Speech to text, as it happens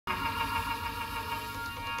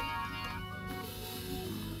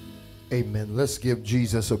Amen. Let's give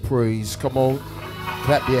Jesus a praise. Come on.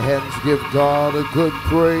 Clap your hands. Give God a good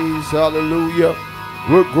praise. Hallelujah.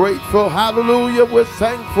 We're grateful. Hallelujah. We're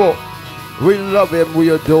thankful. We love him. We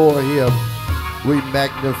adore him. We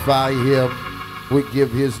magnify him. We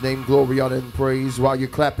give his name glory, honor, and praise. While you're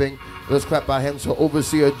clapping, let's clap our hands for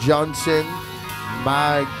Overseer Johnson.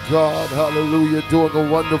 My God. Hallelujah. Doing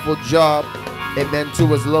a wonderful job. Amen. To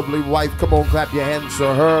his lovely wife. Come on, clap your hands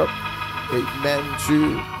for her. Amen.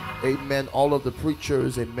 To amen, all of the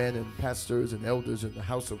preachers, amen, and pastors and elders in the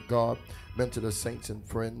house of God. Amen, to the saints and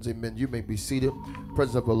friends. Amen. You may be seated.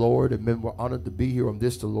 Presence of the Lord. Amen. We're honored to be here on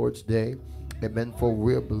this, the Lord's day. Amen. For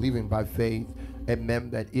we're believing by faith.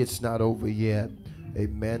 Amen. That it's not over yet.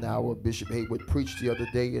 Amen. Our Bishop Yearwood preached the other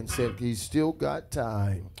day and said he's still got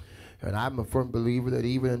time. And I'm a firm believer that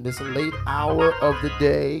even in this late hour of the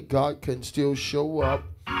day, God can still show up.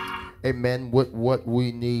 Amen. With what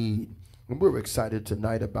we need. And we're excited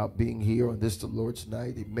tonight about being here on this, the Lord's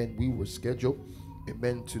night. Amen. We were scheduled,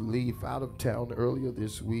 amen, to leave out of town earlier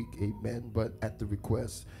this week. Amen. But at the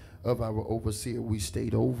request of our overseer, we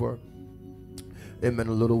stayed over. Amen.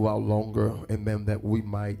 A little while longer. Amen. That we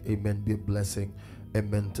might, amen, be a blessing.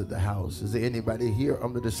 Amen. To the house. Is there anybody here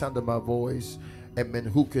under the sound of my voice? Amen.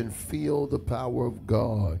 Who can feel the power of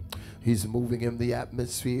God? He's moving in the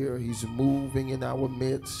atmosphere. He's moving in our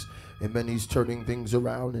midst. Amen. He's turning things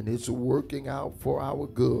around and it's working out for our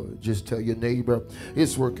good. Just tell your neighbor,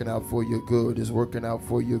 it's working out for your good. It's working out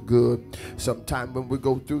for your good. Sometimes when we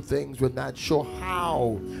go through things, we're not sure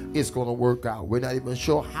how it's going to work out. We're not even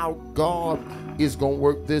sure how God is going to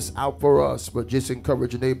work this out for us. But just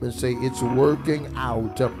encourage your neighbor and say, it's working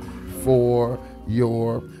out for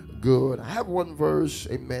your good. I have one verse,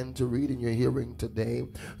 amen, to read in your hearing today.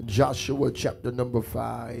 Joshua chapter number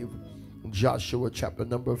 5. Joshua chapter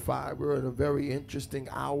number 5. We're in a very interesting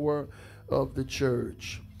hour of the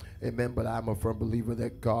church. Amen. But I'm a firm believer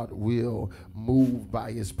that God will move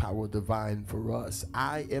by his power divine for us.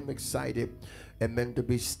 I am excited, amen, to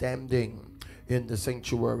be standing in the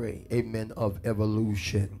sanctuary, amen, of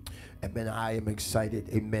evolution. Amen. I am excited,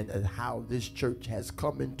 amen, at how this church has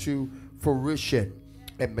come into fruition.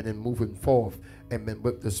 Amen. And moving forth, amen,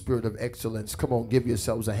 with the spirit of excellence. Come on, give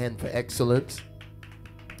yourselves a hand for excellence.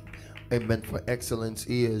 Amen. For excellence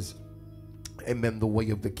is, amen, the way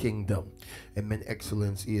of the kingdom. Amen.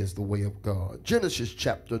 Excellence is the way of God. Genesis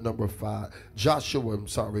chapter number 5. Joshua,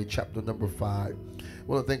 chapter number 5. I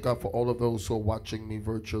want to thank God for all of those who are watching me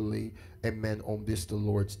virtually. Amen. On this, the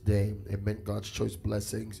Lord's day. Amen. God's choice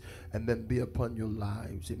blessings. Amen. Be upon your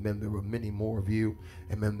lives. Amen. There were many more of you.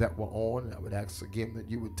 Amen. That were on. I would ask again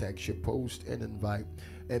that you would text your post and invite.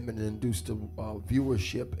 Amen. And induce the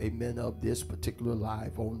viewership. Amen. Of this particular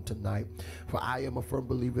live on tonight. For I am a firm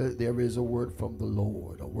believer that there is a word from the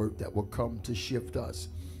Lord. A word that will come to shift us.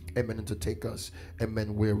 Amen. And to take us,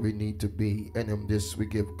 amen, where we need to be. And in this we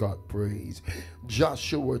give God praise.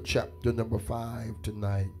 Joshua chapter number 5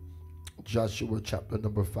 tonight. Joshua chapter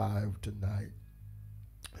number 5 tonight.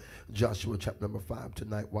 Joshua chapter number 5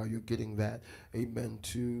 tonight. While you're getting that, amen,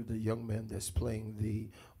 to the young man that's playing the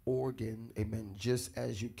organ, amen, just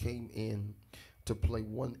as you came in to play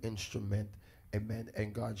one instrument, amen,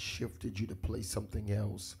 and God shifted you to play something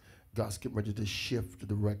else, God's getting ready to shift the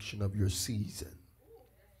direction of your season.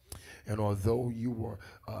 And although you were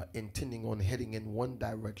intending on heading in one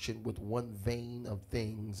direction with one vein of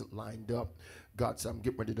things lined up, God said, I'm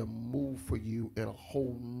getting ready to move for you in a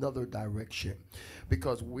whole nother direction.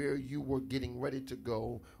 Because where you were getting ready to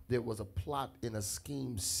go, there was a plot and a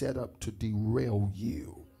scheme set up to derail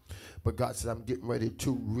you. But God said, I'm getting ready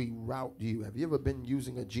to reroute you. Have you ever been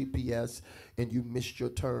using a GPS and you missed your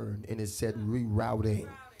turn and it said rerouting?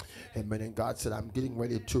 Amen. And God said, I'm getting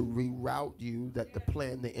ready to reroute you, that the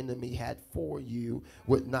plan the enemy had for you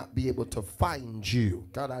would not be able to find you.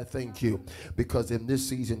 God, I thank you, because in this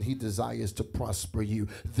season, he desires to prosper you.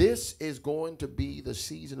 This is going to be the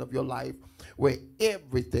season of your life where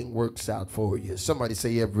everything works out for you. Somebody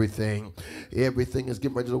say everything. Everything is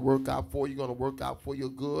getting ready to work out for you. Going to work out for your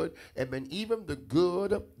good. Amen. Even the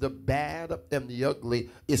good, the bad, and the ugly,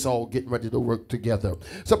 it's all getting ready to work together.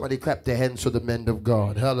 Somebody clap their hands for the men of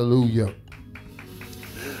God. Hallelujah.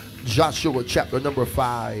 Joshua chapter number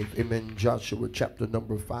 5. Amen. Joshua chapter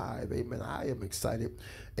number 5. Amen. I am excited,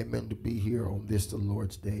 amen, to be here on this, the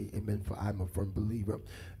Lord's day. Amen. For I'm a firm believer,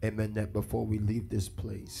 amen, that before we leave this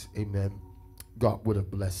place, amen, God would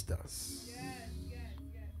have blessed us.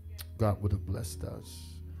 God would have blessed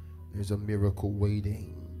us. There's a miracle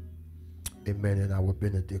waiting, amen, in our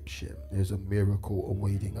benediction. There's a miracle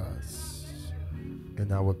awaiting us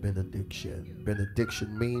in our benediction.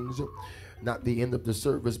 Benediction means not the end of the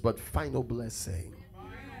service, but final blessing.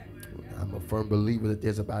 I'm a firm believer that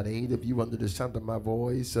there's about 8 of you under the sound of my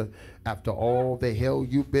voice. After all the hell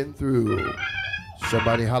you've been through,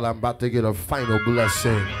 somebody holler, I'm about to get a final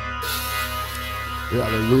blessing.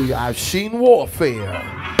 Hallelujah. I've seen warfare,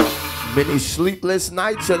 many sleepless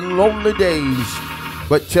nights and lonely days.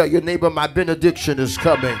 But tell your neighbor, my benediction is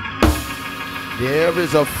coming. There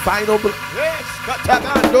is a final blessing.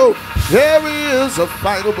 There is a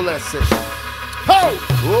final blessing.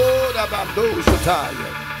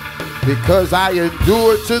 Because I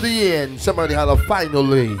endured to the end. Somebody had a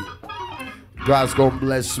finally. God's going to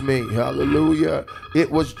bless me. Hallelujah. It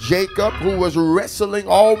was Jacob who was wrestling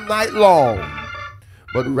all night long.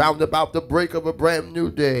 But round about the break of a brand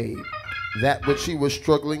new day, that which he was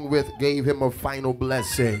struggling with gave him a final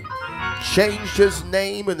blessing. Changed his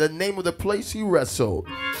name and the name of the place he wrestled,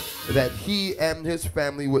 that he and his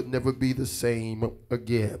family would never be the same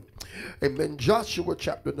again. Amen. Joshua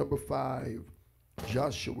chapter number 5.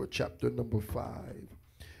 Joshua chapter number 5.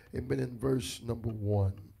 Amen. In verse number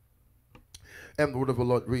 1. And the word of the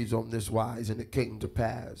Lord reads on this wise, and it came to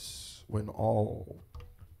pass when all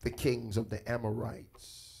the kings of the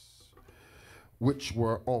Amorites, which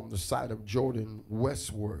were on the side of Jordan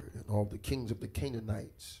westward, and all the kings of the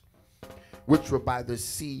Canaanites, which were by the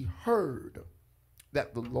sea, heard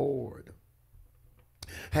that the Lord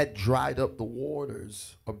had dried up the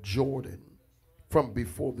waters of Jordan from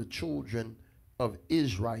before the children of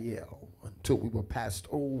Israel until we were passed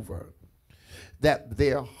over, that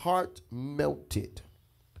their heart melted,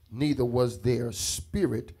 neither was their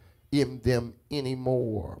spirit in them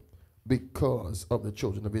anymore because of the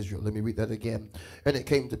children of Israel. Let me read that again. And it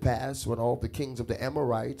came to pass when all the kings of the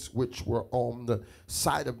Amorites, which were on the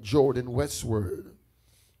side of Jordan westward,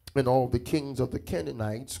 and all the kings of the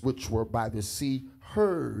Canaanites, which were by the sea,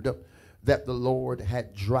 heard that the Lord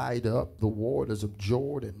had dried up the waters of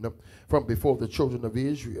Jordan from before the children of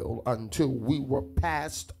Israel until we were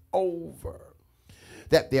passed over,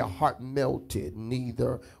 that their heart melted,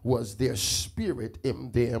 neither was their spirit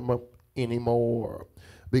in them anymore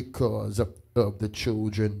because of the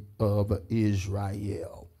children of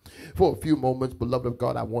Israel. For a few moments, beloved of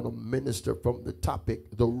God, I want to minister from the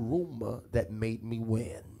topic, the rumor that made me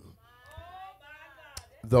win.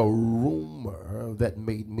 The rumor that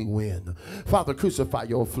made me win. Father, crucify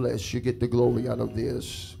your flesh. You get the glory out of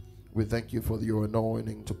this. We thank you for your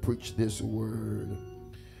anointing to preach this word.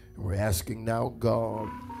 We're asking now, God,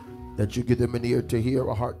 that you give them an ear to hear,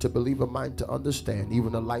 a heart to believe, a mind to understand,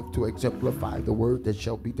 even a life to exemplify the word that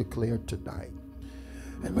shall be declared tonight.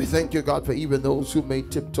 And we thank you, God, for even those who may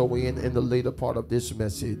tiptoe in the later part of this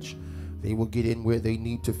message, they will get in where they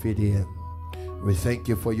need to fit in. We thank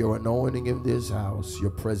you for your anointing in this house. Your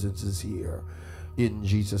presence is here. In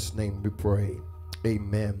Jesus' name we pray.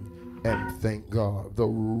 Amen. And thank God. The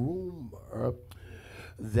rumor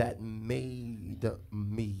that made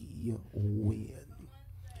me win.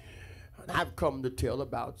 And I've come to tell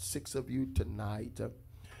about 6 of you tonight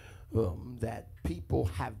that people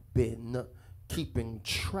have been keeping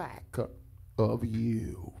track of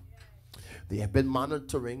you. They have been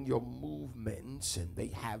monitoring your movements, and they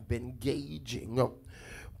have been gauging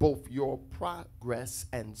both your progress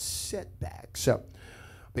and setbacks,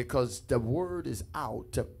 because the word is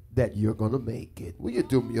out that you're going to make it. Will you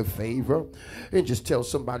do me a favor and just tell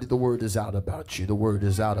somebody the word is out about you? The word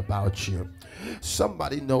is out about you.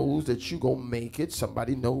 Somebody knows that you're going to make it.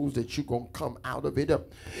 Somebody knows that you're going to come out of it.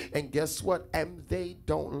 And guess what? And they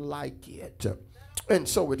don't like it. And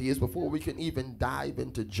so it is, before we can even dive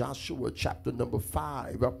into Joshua chapter number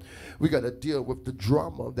 5, we got to deal with the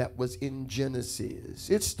drama that was in Genesis.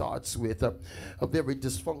 It starts with a very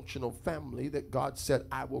dysfunctional family that God said,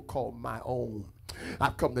 I will call my own.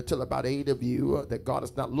 I've come to tell about 8 of you that God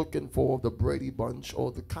is not looking for the Brady Bunch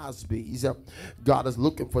or the Cosbys. God is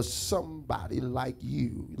looking for somebody like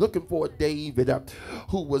you. Looking for David,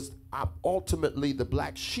 who was ultimately the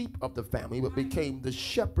black sheep of the family, but became the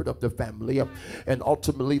shepherd of the family, and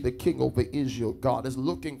ultimately the king over Israel. God is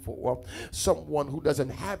looking for someone who doesn't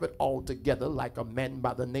have it all together, like a man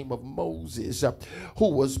by the name of Moses, who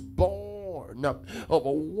was born of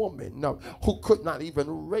a woman who could not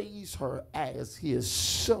even raise her as his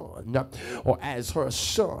son or as her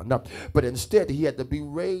son, but instead he had to be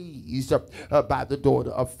raised by the daughter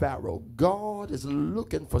of Pharaoh. God is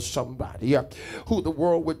looking for somebody who the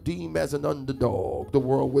world would deem as an underdog. The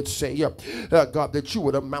world would say, God, that you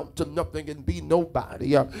would amount to nothing and be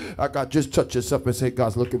nobody. God, just touch yourself and say,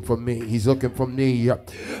 God's looking for me. He's looking for me.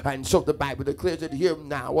 And so the Bible declares it here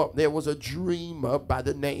now. There was a dreamer by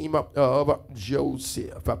the name of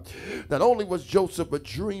Joseph. Not only was Joseph a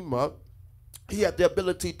dreamer, He had the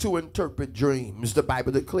ability to interpret dreams. The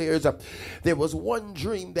Bible declares there was one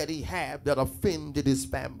dream that he had that offended his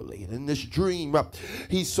family. And in this dream,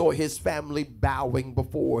 he saw his family bowing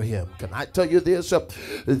before him. Can I tell you this?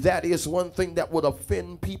 That is one thing that would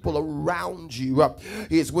offend people around you,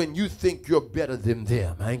 is when you think you're better than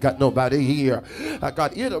them. I ain't got nobody here.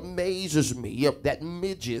 God, it amazes me that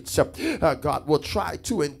midgets, God, will try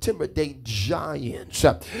to intimidate giants.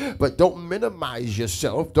 But don't minimize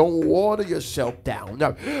yourself. Don't water yourself down.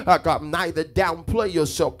 God, neither downplay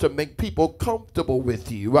yourself to make people comfortable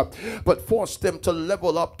with you, but force them to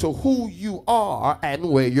level up to who you are and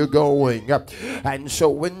where you're going. And so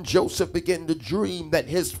when Joseph began to dream that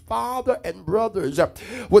his father and brothers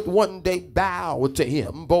would one day bow to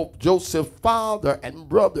him, both Joseph's father and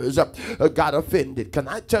brothers got offended. Can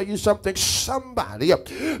I tell you something? Somebody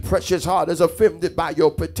precious heart is offended by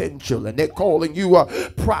your potential, and they're calling you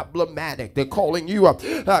problematic. They're calling you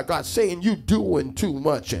God, saying you doing too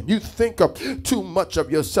much and you think too much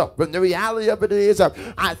of yourself. But the reality of it is,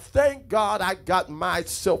 I thank God I got my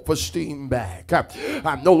self-esteem back.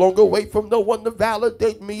 I'm no longer wait for no one to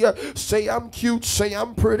validate me, say I'm cute, say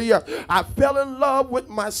I'm pretty. I fell in love with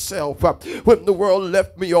myself when the world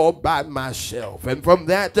left me all by myself. And from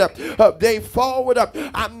that day forward,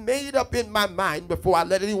 I made up in my mind, before I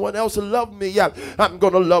let anyone else love me, I'm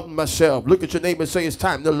going to love myself. Look at your neighbor and say, it's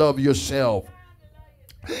time to love yourself.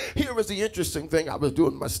 Here is the interesting thing. I was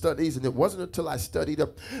doing my studies, and it wasn't until I studied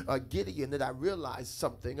Gideon that I realized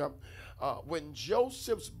something. When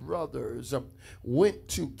Joseph's brothers went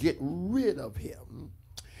to get rid of him,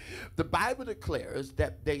 the Bible declares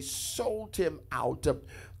that they sold him out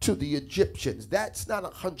to the Egyptians. That's not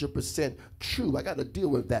 100% true. I got to deal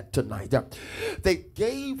with that tonight. They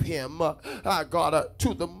gave him,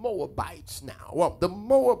 to the Moabites now. The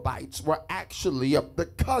Moabites were actually the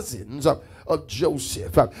cousins of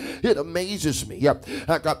Joseph. It amazes me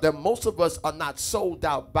that most of us are not sold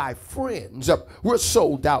out by friends. We're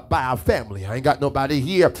sold out by our family. I ain't got nobody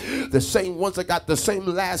here. The same ones that got the same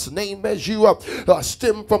last name as you,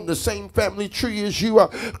 stem from the same family tree as you,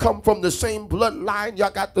 come from the same bloodline. Y'all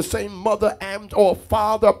got the same mother and or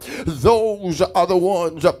father. Those are the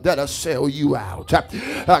ones that'll sell you out.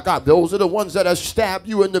 God, those are the ones that'll stab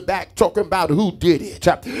you in the back talking about who did it.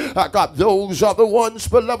 God, those are the ones,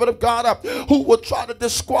 beloved of God, who will try to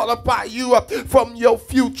disqualify you from your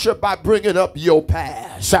future by bringing up your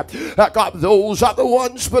past. God, those are the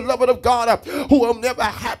ones, beloved of God, who are never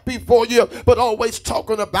happy for you but always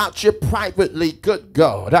talking about you privately. Good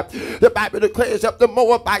God. The Bible declares that the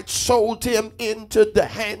Moabites sold him into the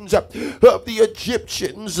hands of the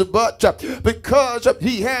Egyptians, but because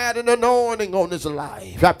he had an anointing on his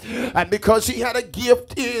life, and because he had a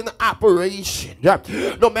gift in operation,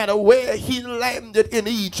 no matter where he landed in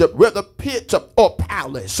Egypt, whether pit or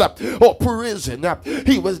palace or prison,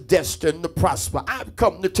 he was destined to prosper. I've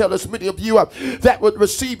come to tell as many of you that would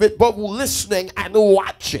receive it both listening and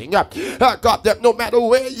watching, God, that no matter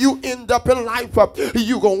where you end up in life,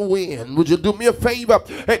 you're going to win. Would you do me a favor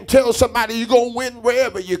and tell somebody you're going to win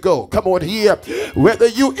wherever you go? Come on here. Whether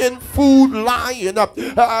you in Food Lion,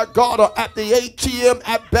 God, or at the ATM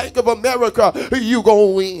at Bank of America, you gonna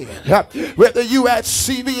win. Whether you at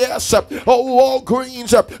CVS or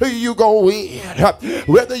Walgreens, you gonna win.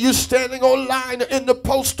 Whether you standing online in the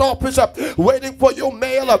post office waiting for your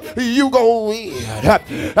mail, you gonna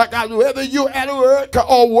win. Whether you at work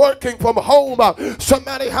or working from home,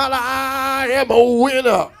 somebody holler, I am a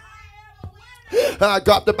winner.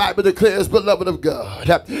 God, the Bible declares, beloved of God,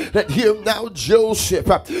 that here now Joseph,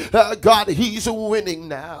 God, he's winning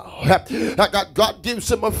now. God gives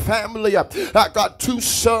him a family. God, two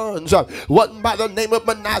sons, one by the name of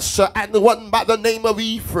Manasseh and one by the name of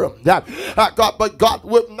Ephraim. God, but God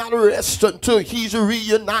will not rest until he's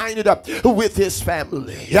reunited with his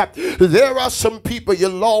family. There are some people you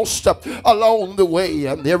lost along the way,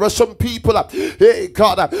 and there are some people, hey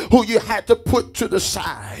God, who you had to put to the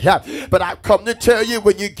side. But I've come to tell you,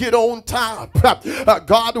 when you get on top,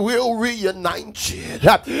 God will reunite you.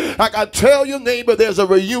 I got to tell your neighbor, there's a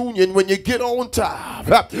reunion when you get on top.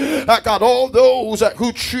 I got all those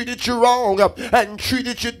who treated you wrong and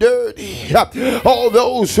treated you dirty, all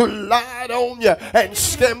those who lied on you and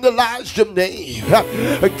scandalized your name.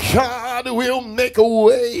 God will make a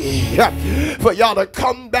way for y'all to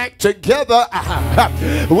come back together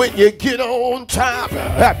when you get on top.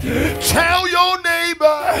 Tell your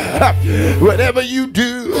neighbor, whatever you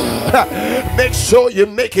do, make sure you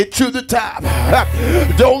make it to the top.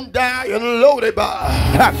 Don't die in Lodebar,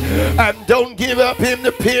 and don't give up in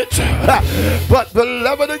the pit. But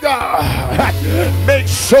beloved of God, make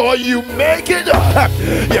sure you make it.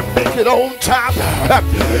 You make it on top.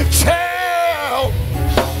 Tell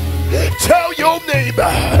your neighbor,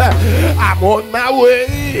 I'm on my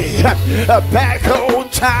way back on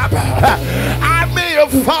top. I may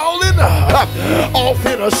have fallen off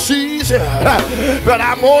in a season, but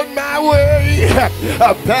I'm on my way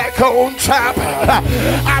back on top.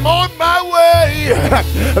 I'm on my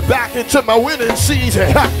way back into my winning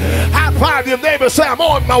season. High five your neighbor, say I'm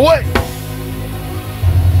on my way.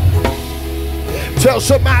 Tell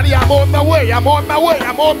somebody I'm on my way, I'm on my way,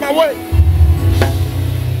 I'm on my way.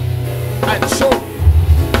 And so,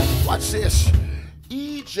 watch this.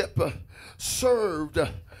 Egypt served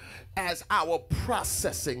as our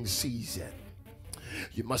processing season.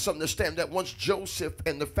 You must understand that once Joseph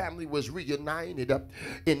and the family was reunited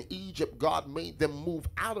in Egypt, God made them move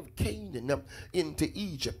out of Canaan into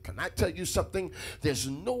Egypt. Can I tell you something? There's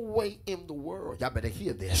no way in the world, y'all better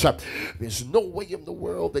hear this, there's no way in the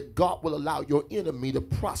world that God will allow your enemy to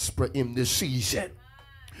prosper in this season.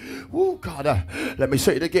 Oh God, let me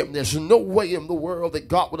say it again. There's no way in the world that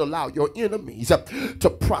God would allow your enemies to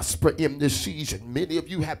prosper in this season. Many of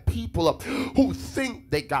you have people who think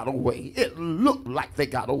they got away. It looked like they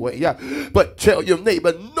got away. But tell your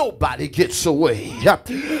neighbor, nobody gets away.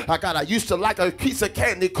 I used to like a piece of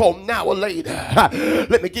candy called Now or Later.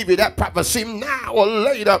 Let me give you that prophecy. Now or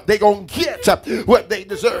later, they're going to get what they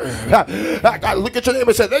deserve. I got to look at your neighbor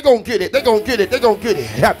and say, they're going to get it. They're going to get it. They're going to get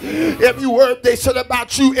it. Every word they said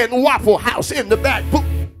about you in Waffle House in the back,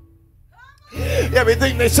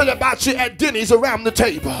 everything they said about you at Denny's around the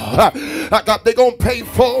table, they're going to pay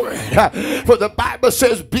for it. For the Bible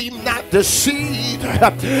says, be not deceived.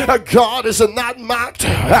 God is not mocked.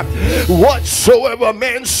 Whatsoever a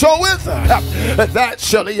man soweth, that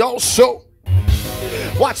shall he also.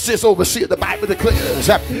 Watch this, overseer. The Bible declares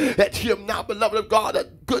that him now, beloved of God, a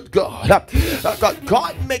good God.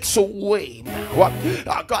 God makes a way now.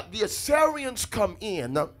 God, the Assyrians come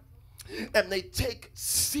in and they take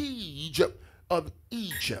siege of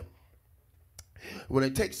Egypt. When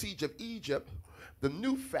they take siege of Egypt, the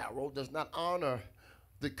new Pharaoh does not honor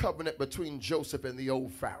the covenant between Joseph and the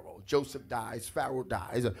old Pharaoh. Joseph dies, Pharaoh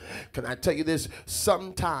dies. Can I tell you this?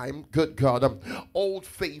 Sometime, good God, old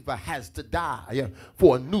favor has to die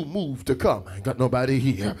for a new move to come. I ain't got nobody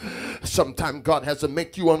here. Sometime God has to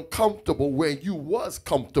make you uncomfortable where you was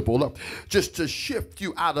comfortable, just to shift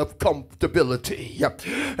you out of comfortability.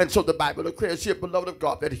 And so the Bible declares here, beloved of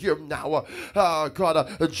God, that here now,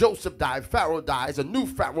 Joseph died, Pharaoh dies, a new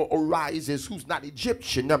Pharaoh arises who's not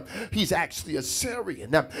Egyptian. He's actually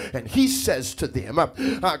Assyrian. And he says to them,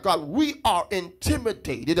 God, we are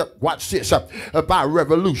intimidated, watch this, by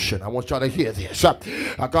revolution. I want y'all to hear this.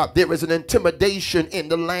 God, there is an intimidation in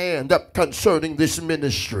the land concerning this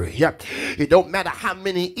ministry. It don't matter how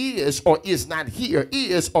many is or is not here,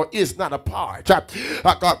 is or is not a part.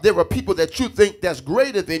 God, there are people that you think that's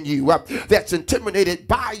greater than you, that's intimidated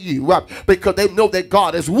by you, because they know that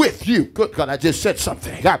God is with you. Good God, I just said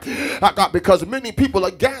something. God, because many people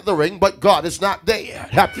are gathering, but God is not there.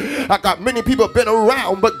 I got many people been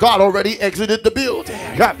around, but God already exited the building.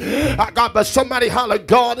 But somebody holler,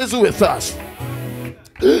 God is with us.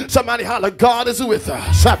 Somebody holler, God is with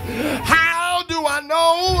us. How do I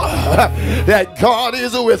know that God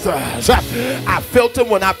is with us? I felt him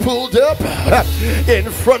when I pulled up in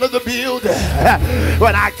front of the building.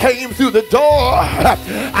 When I came through the door,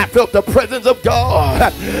 I felt the presence of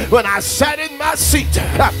God. When I sat in my seat,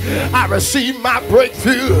 I received my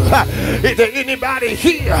breakthrough. Is there anybody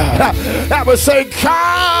here that would say,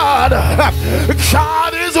 God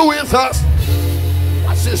is with us?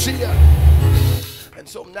 Watch this here. And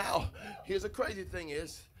so now, here's the crazy thing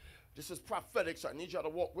is, this is prophetic, so I need y'all to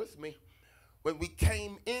walk with me. When we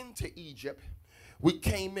came into Egypt, we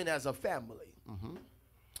came in as a family.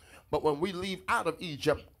 But when we leave out of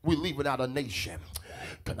Egypt, we leave it out a nation.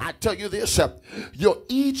 Can I tell you this? Your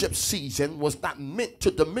Egypt season was not meant to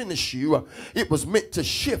diminish you. It was meant to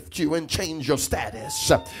shift you and change your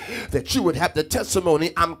status. That you would have the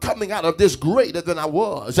testimony, I'm coming out of this greater than I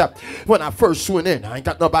was when I first went in. I ain't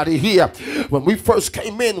got nobody here. When we first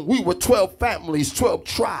came in, we were 12 families, 12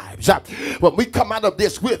 tribes. When we come out of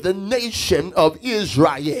this, we're the nation of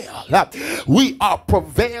Israel. We are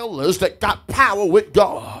prevailers that got power with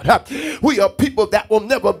God. We are people that will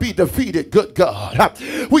never be defeated, good God.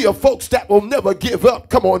 We are folks that will never give up.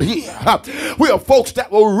 Come on here. We are folks that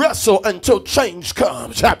will wrestle until change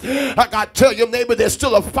comes. I got to tell your neighbor, there's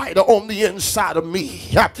still a fighter on the inside of me.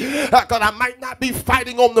 God, I might not be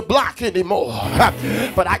fighting on the block anymore,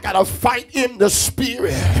 but I got to fight in the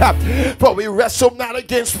spirit. For we wrestle not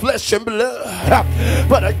against flesh and blood,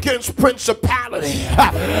 but against principality.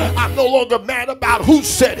 I'm no longer mad about who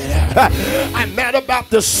said it. I'm mad about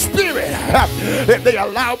the spirit that they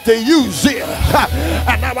allowed to use it.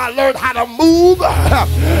 And now I learned how to move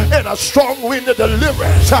in a strong wind of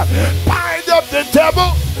deliverance. Bind up the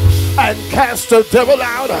devil and cast the devil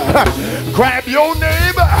out. Grab your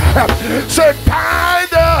neighbor, say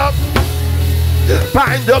bind up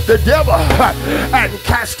the devil and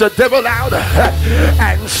cast the devil out.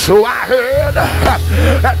 And so I heard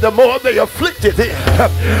that the more they afflicted him,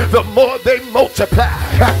 the more they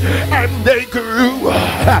multiplied and they grew.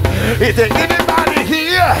 Is there anybody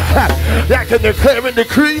here that can declare and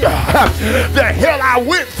decree the hell I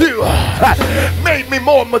went through made me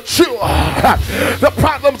more mature? The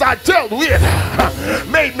problems I dealt with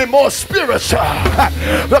made me more spiritual.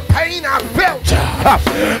 The pain I felt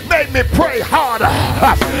made me pray harder.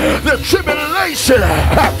 The tribulation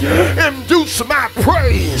induced my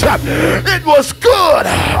praise. It was good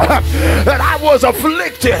that I was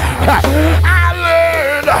afflicted. I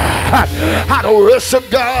learned how to worship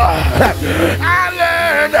God. I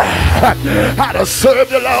learned how to serve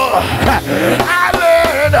the Lord. I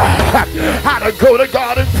learned how to go to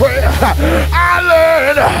God in prayer. I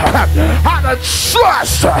learned how to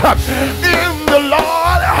trust in the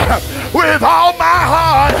Lord with all my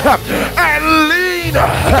heart and lean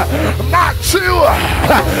not to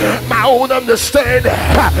my own understanding.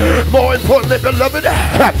 More importantly, beloved,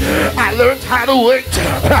 I learned how to wait.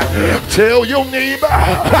 Tell your neighbor,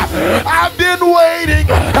 I've been waiting,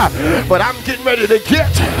 but I'm getting ready to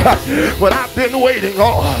get what I've been waiting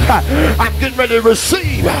on. I'm getting ready to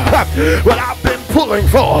receive what I've been pulling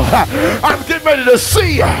for. I'm getting ready to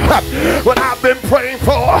see what I've been praying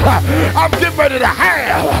for. I'm getting ready to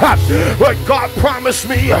have what God promised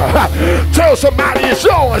me. Tell somebody it's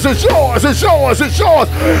yours, it's yours, it's yours, it's yours.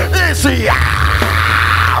 It's yours.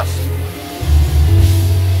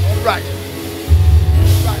 All right.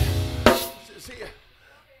 It's here.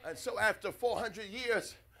 And so after 400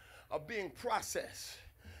 years of being processed,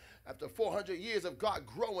 after 400 years of God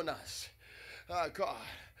growing us, God,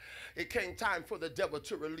 it came time for the devil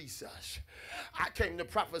to release us. I came to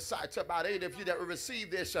prophesy to about 8 of you that will receive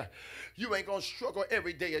this. You ain't going to struggle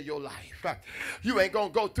every day of your life. You ain't going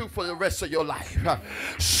to go through for the rest of your life.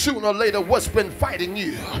 Sooner or later, what's been fighting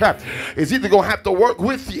you is either going to have to work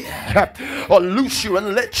with you or loose you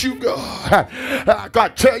and let you go.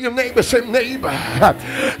 God, tell your neighbor, say, neighbor,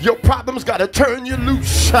 your problems got to turn you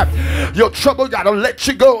loose. Your trouble got to let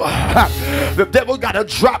you go. The devil got to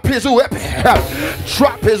drop his weapon.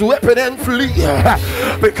 Drop his weapon and flee,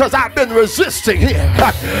 because I've been resisting him.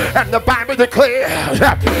 And the Bible declares,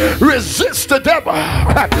 resist the devil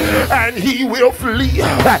and he will flee.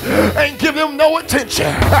 Ain't give him no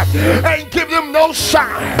attention, ain't give him no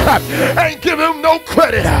sign, ain't give him no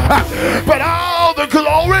credit, but all the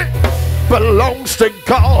glory belongs to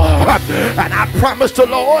God. And I promise the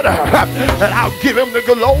Lord that I'll give him the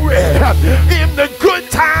glory in the good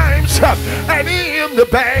times and in the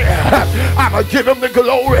bad. I'ma give him the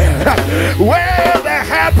glory. Where they're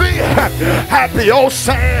happy, happy or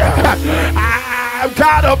sad, I've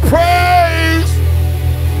got to praise.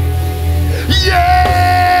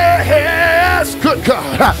 Yes, good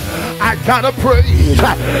God, I gotta praise.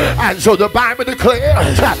 And so the Bible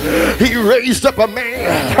declares he raised up a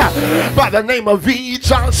man by the name of V.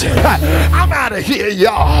 Johnson. I'm out of here,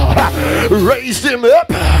 y'all. Raised him up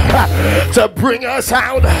to bring us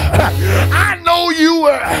out. I know you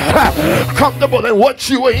were comfortable in what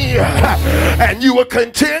you were in, and you were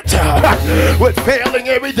content with failing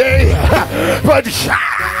every day, but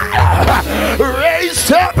God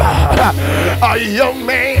raised up a young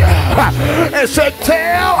man and said,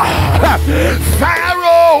 tell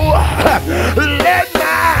Pharaoh, let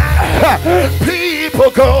my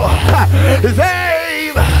people go.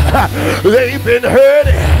 They've been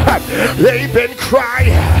hurting, they've been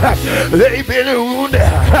crying, they've been wounded.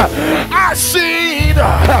 I seen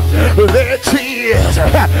their tears,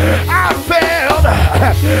 I felt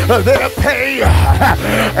their pain,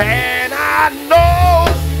 and I know,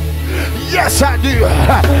 yes I do,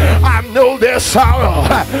 I know their sorrow.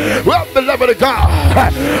 Well, beloved of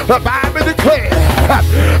God, the Bible declares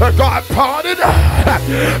God parted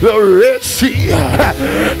the Red Sea.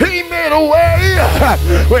 He made a way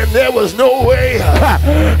when there was no way.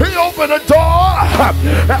 He opened a door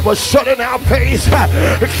that was shut in our face.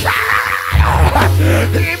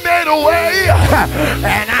 He made a way,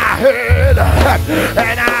 and I heard,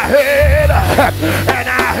 and I heard, and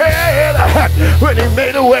I heard when he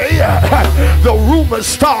made a way, the rumors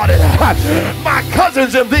started. My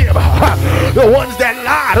cousins and them, the ones that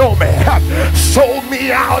lied on me, sold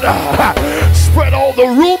me out, spread all the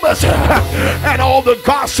rumors and all the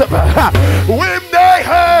gossip. When they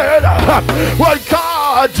heard what God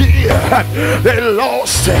God did. They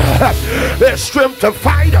lost their strength to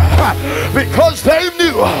fight because they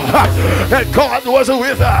knew that God was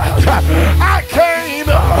with us. I came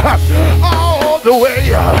all the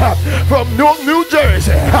way from New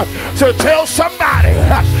Jersey to tell somebody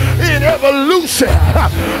in evolution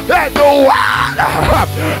that the word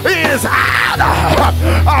is out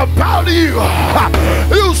about you.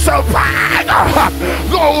 You survived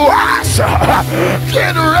the worst.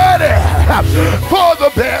 Get ready for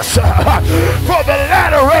the best. For the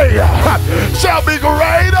latter rain shall be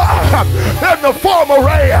greater than the former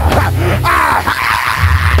rain.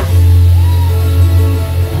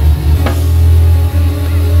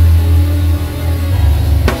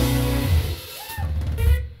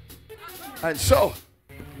 And so,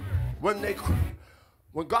 when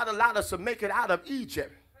God allowed us to make it out of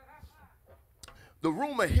Egypt, the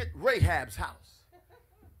rumor hit Rahab's house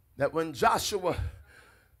that when Joshua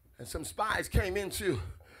and some spies came into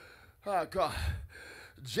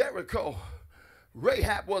Jericho,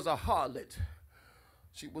 Rahab was a harlot.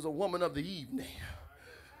 She was a woman of the evening.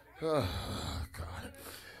 Oh, God.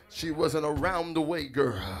 She wasn't a round the way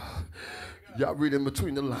girl. Y'all read in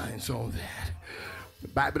between the lines on that. The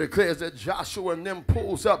Bible declares that Joshua and them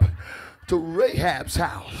pulls up to Rahab's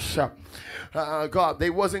house. God, they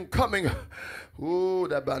wasn't coming. Ooh,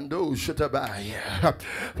 that bando shitabai.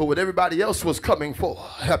 For what everybody else was coming for.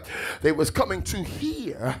 They was coming to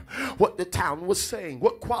hear what the town was saying.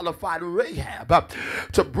 What qualified Rahab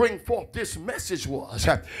to bring forth this message was.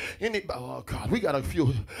 Anybody, oh God, we got a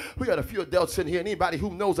few adults in here. Anybody who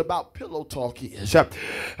knows about pillow talk is.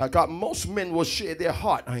 God, most men will share their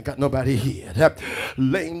heart. I ain't got nobody here.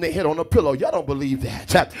 Laying their head on a pillow. Y'all don't believe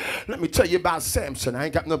that. Let me tell you about Samson. I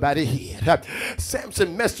ain't got nobody here.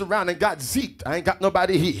 Samson messed around and got zeked. I ain't got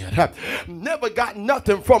nobody here. Never got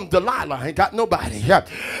nothing from Delilah. I ain't got nobody.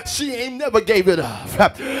 She ain't never gave it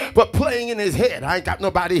up. But playing in his head, I ain't got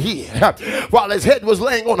nobody here. While his head was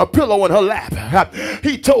laying on a pillow in her lap,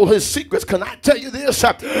 he told his secrets. Can I tell you this?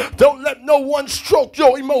 Don't let no one stroke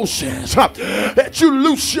your emotions. That you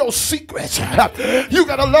loose your secrets. You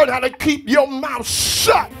got to learn how to keep your mouth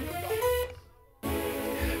shut.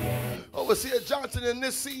 Overseer Johnson, in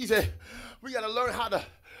this season, we got to learn how to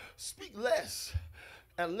speak less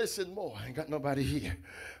and listen more. I ain't got nobody here.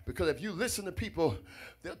 Because if you listen to people,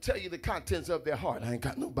 they'll tell you the contents of their heart. I ain't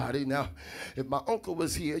got nobody. Now, if my uncle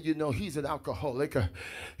was here, you know, he's an alcoholic.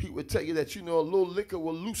 He would tell you that, you know, a little liquor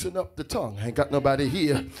will loosen up the tongue. I ain't got nobody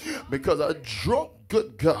here. Because a drunk,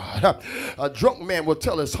 good God, a drunk man will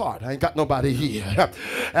tell his heart. I ain't got nobody here.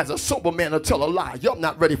 As a sober man will tell a lie. You're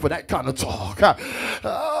not ready for that kind of talk.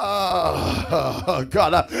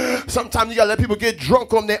 God, sometimes you got to let people get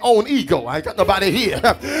drunk on their own ego. I ain't got nobody here.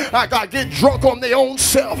 I got to get drunk on their own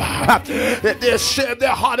self. If they'll share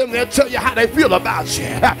their heart and they'll tell you how they feel about you.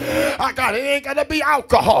 I got it ain't got to be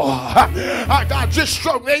alcohol. I got to just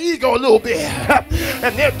stroke their ego a little bit.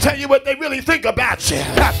 And they'll tell you what they really think about you.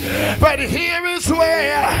 But here is where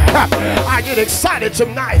I get excited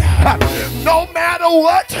tonight. No matter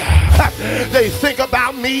what they think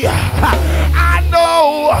about me, I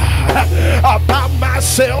know about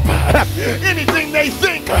myself. Anything they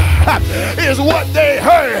think is what they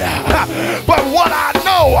heard. But what I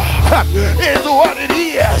know is what it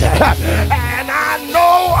is. And I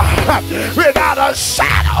know without a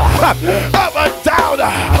shadow of a doubt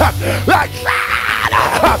that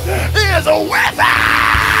God is with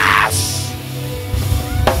us.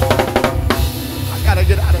 I gotta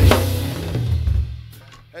get out of here.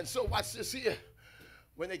 And so watch this here.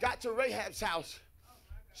 When they got to Rahab's house,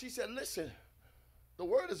 she said, listen, the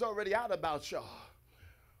word is already out about y'all.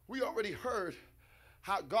 We already heard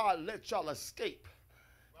how God let y'all escape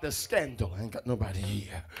the scandal. I ain't got nobody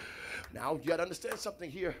here. Now, you got to understand something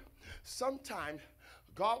here. Sometimes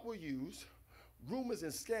God will use rumors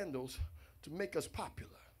and scandals to make us popular.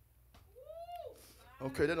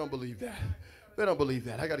 Okay, they don't believe that. They don't believe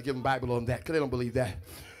that. I got to give them Bible on that because they don't believe that.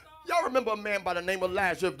 Y'all remember a man by the name of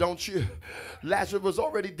Lazarus, don't you? Lazarus was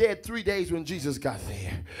already dead 3 days when Jesus got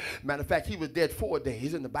there. Matter of fact, he was dead 4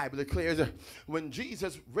 days, and the Bible declares when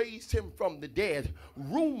Jesus raised him from the dead,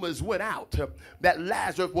 rumors went out that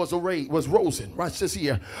Lazarus was risen. Watch this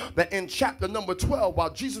here. That in chapter number 12,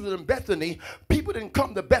 while Jesus was in Bethany, people didn't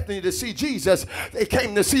come to Bethany to see Jesus. They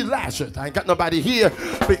came to see Lazarus. I ain't got nobody here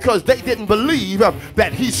because they didn't believe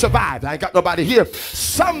that he survived. I ain't got nobody here.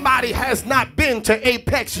 Somebody has not been to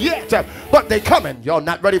Apex yet. But they coming. Y'all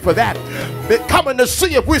not ready for that. They're coming to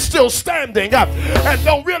see if we're still standing up and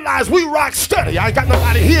don't realize we rock steady. I ain't got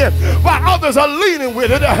nobody here. While others are leaning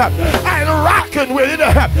with it and rocking with it,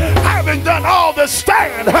 having done all the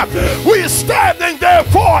stand, we're standing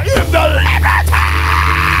therefore in the liberty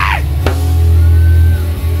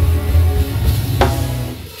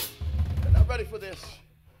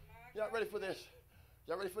Y'all ready for this?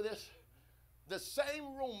 Y'all ready for this? The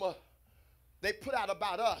same rumor they put out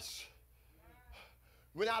about us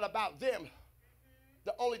went out about them.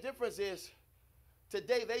 The only difference is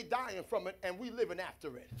today they dying from it and we living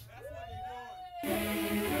after it.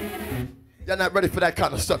 Y'all not ready for that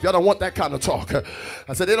kind of stuff. Y'all don't want that kind of talk.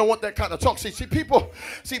 I said they don't want that kind of talk. See, people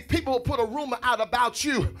put a rumor out about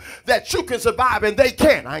you that you can survive and they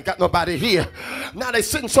can't. I ain't got nobody here. Now they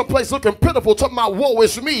sitting someplace looking pitiful, talking about woe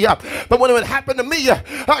is me. But when it happened to me,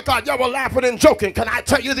 God, y'all were laughing and joking. Can I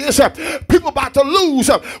tell you this? People about to lose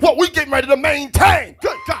what we getting ready to maintain.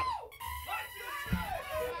 Good God.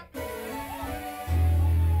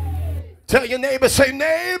 Tell your neighbor, say,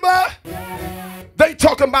 neighbor, they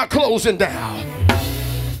talking about closing down.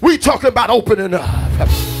 We talking about opening up.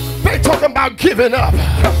 They talking about giving up.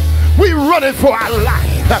 We running for our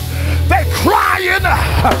life. They crying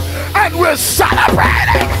and we're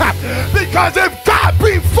celebrating because if God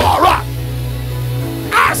be for us,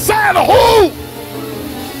 I said who?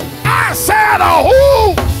 I said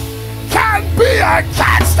who can be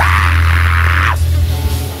against us?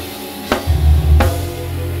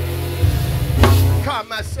 Calm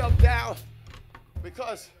myself down.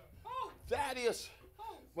 Because that is,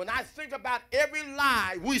 when I think about every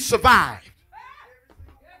lie we survived.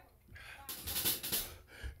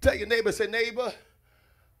 Tell your neighbor, say neighbor.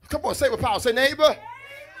 Come on, say with power, say neighbor.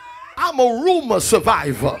 I'm a rumor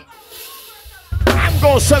survivor. I'm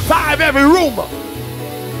going to survive every rumor.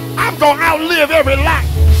 I'm going to outlive every lie.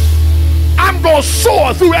 I'm going to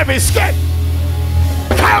soar through every escape.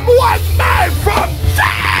 Come what may from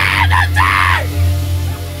day to day.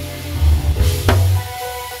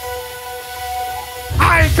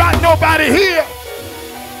 I ain't got nobody here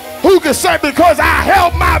who can say because I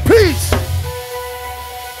held my peace,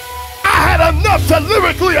 I had enough to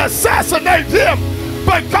lyrically assassinate him.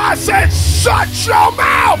 But God said, shut your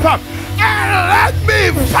mouth and let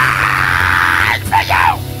me fight for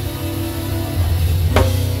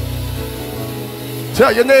you.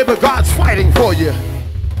 Tell your neighbor God's fighting for you.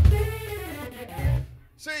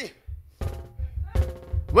 See,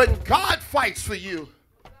 when God fights for you,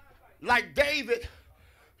 like David,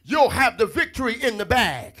 you'll have the victory in the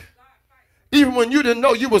bag. Even when you didn't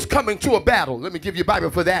know you was coming to a battle. Let me give you a Bible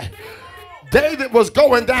for that. David was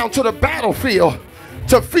going down to the battlefield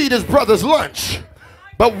to feed his brother's lunch.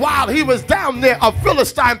 But while he was down there, a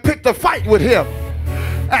Philistine picked a fight with him.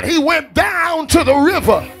 And he went down to the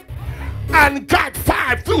river and got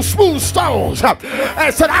 5 through smooth stones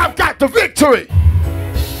and said, I've got the victory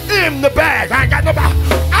in the bag. I ain't got nobody.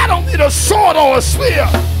 I don't need a sword or a spear.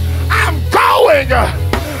 I'm going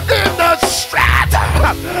in the strength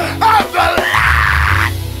of the Lord.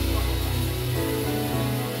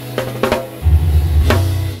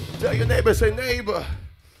 Tell your neighbor, say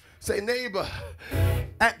neighbor,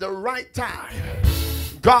 at the right time,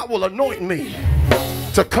 God will anoint me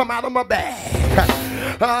to come out of my bag.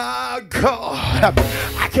 God,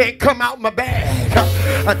 I can't come out my bag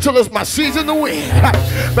until it's my season to win.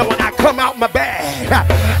 But when I come out my bag,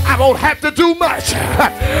 I won't have to do much. I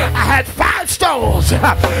had 5 stones,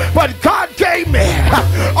 but God gave me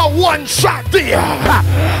a one-shot deal.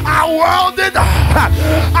 I whirled it,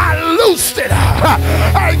 I loosed it,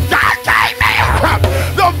 and God gave me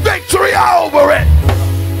the victory over it.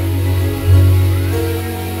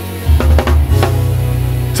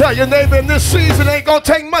 Tell your neighbor, in this season ain't gonna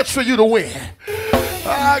take much for you to win.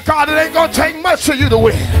 God, it ain't gonna take much for you to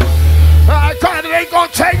win. God, it ain't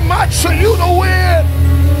gonna take much for you to win.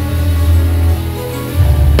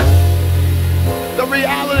 The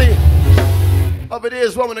reality of it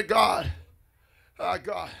is, woman of God,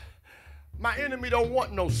 God, my enemy don't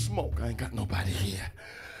want no smoke. I ain't got nobody here.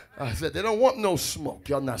 I said they don't want no smoke.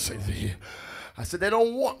 Y'all not safe here. I said they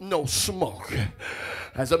don't want no smoke.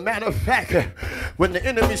 As a matter of fact, when the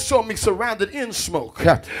enemy saw me surrounded in smoke,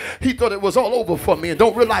 he thought it was all over for me and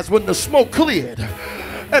don't realize when the smoke cleared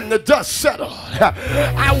and the dust settled,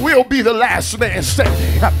 I will be the last man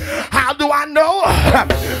standing. How do I know?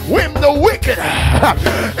 When the wicked,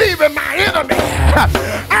 even my enemy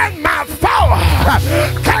and my foe,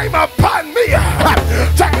 came upon me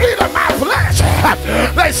to eat of my flesh,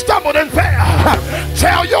 they stumbled and fell.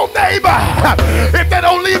 Tell your neighbor, if they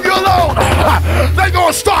don't leave you alone, they're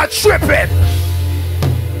going to start tripping.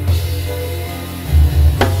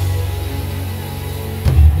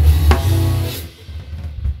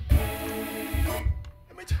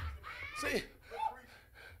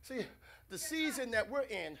 See, the season that we're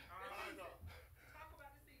in,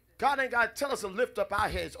 God ain't got to tell us to lift up our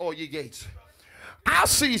heads, all ye gates. Our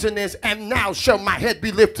season is, and now shall my head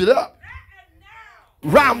be lifted up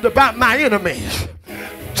round about my enemies.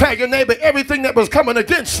 Tell your neighbor, everything that was coming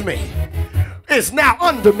against me is now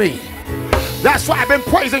under me. That's why I've been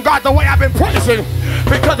praising God the way I've been praising,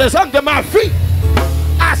 because it's under my feet.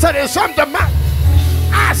 I said it's under my,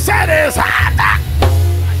 I said it's under.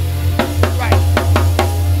 Right.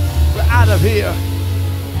 We're out of here.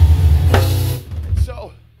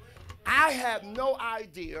 So I had no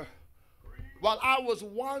idea. While I was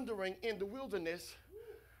wandering in the wilderness,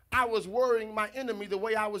 I was worrying my enemy the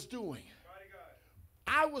way I was doing.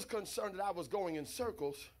 I was concerned that I was going in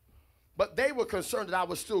circles, but they were concerned that I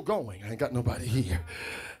was still going. I ain't got nobody here.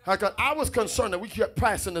 I was concerned that we kept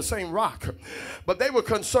passing the same rock, but they were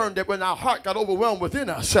concerned that when our heart got overwhelmed within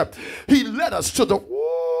us, he led us to the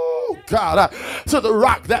God, to the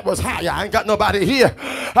rock that was higher. I ain't got nobody here.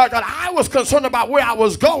 I was concerned about where I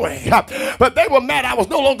was going, but they were mad I was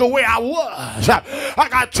no longer where I was. I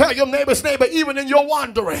got to tell your neighbor's neighbor, even in your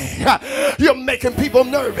wandering, you're making people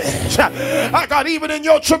nervous. I got even in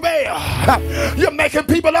your travail, you're making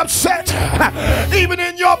people upset. Even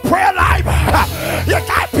in your prayer life, you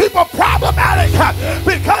got people problematic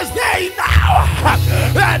because they know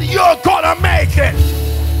that you're gonna make it.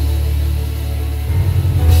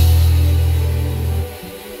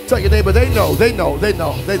 Tell your neighbor, they know.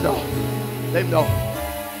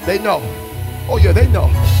 Oh yeah, they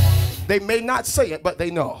know. They may not say it, but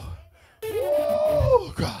they know.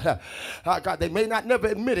 Oh God, God, they may not never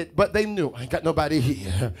admit it, but they knew. I ain't got nobody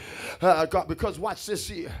here. God, because watch this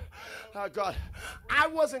here. God, I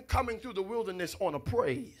wasn't coming through the wilderness on a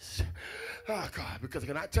praise. God, because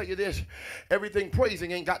can I tell you this? Everything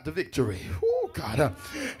praising ain't got the victory. Oh God,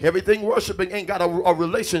 everything worshiping ain't got a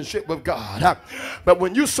relationship with God. But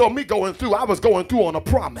when you saw me going through, I was going through on a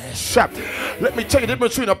promise. Let me tell you the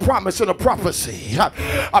difference between a promise and a prophecy.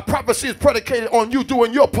 A prophecy is predicated on you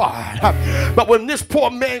doing your part. But when this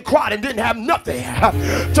poor man cried and didn't have nothing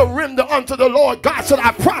to render unto the Lord, God said,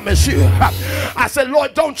 I promise you. I said,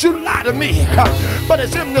 Lord, don't you lie to me. But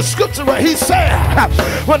it's in the scripture where he said,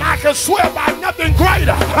 when I can swear by nothing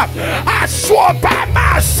greater, I swore by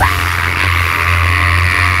myself.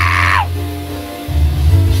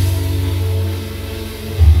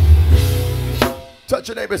 Touch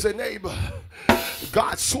your neighbor and say, neighbor,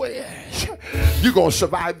 God swears you're going to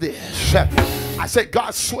survive this. I said,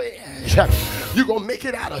 God swears you're going to make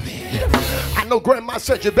it out of it. I know grandma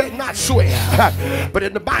said you better not swear. But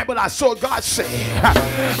in the Bible, I saw God say,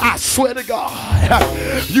 I swear to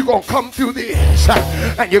God, you're going to come through this.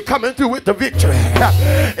 And you're coming through with the victory.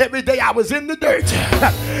 Every day I was in the dirt.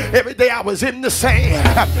 Every day I was in the sand.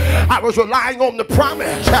 I was relying on the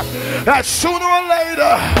promise that sooner or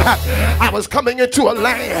later I was coming into a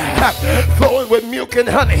land flowing with milk and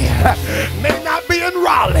honey. May not be in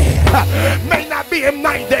Raleigh, may not be in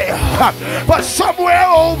Ninedale, but somewhere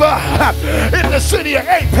over in the city of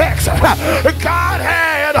Apex, God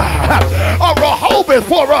had a Rehoboth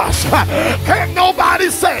for us. Can't nobody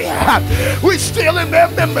say we still in their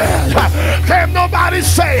members. Can't nobody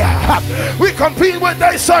say we compete with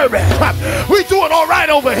their service. We doing all right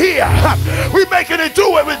over here. We making it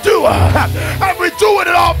do what we do, and we doing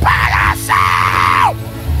it all by ourselves.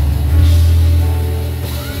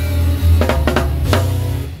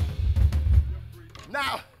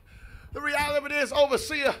 Now, the reality of it is,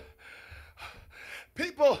 overseer,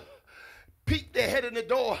 people peek their head in the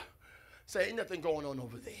door, say, ain't nothing going on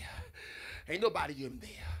over there. Ain't nobody in there.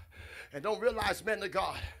 And don't realize, men of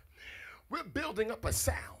God, we're building up a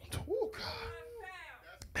sound. Oh,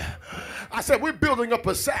 God. I said, we're building up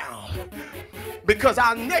a sound because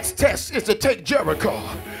our next test is to take Jericho.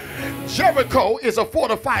 Jericho is a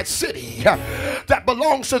fortified city that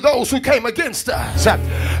belongs to those who came against us.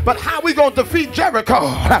 But how we going to defeat Jericho?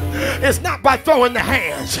 It's not by throwing the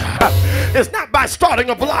hands. It's not by starting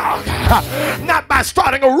a blog. Not by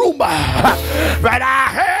starting a rumor. But I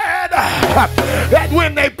heard that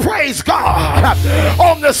when they praised God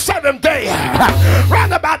on the seventh day,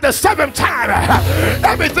 round about the seventh time,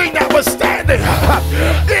 everything that was standing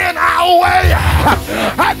in our way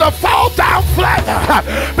had to fall down flat.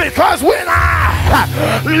 Because when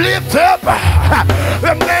I lift up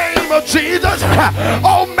the name of Jesus,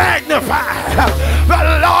 oh, magnify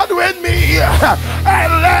the Lord with me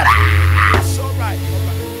and let us. All right.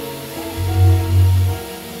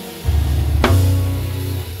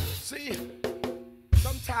 See,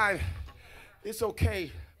 sometimes it's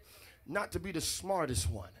okay not to be the smartest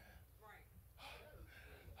one.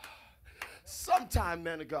 Sometimes,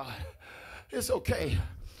 man of God, it's okay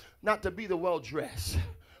not to be the well-dressed.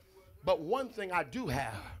 But one thing I do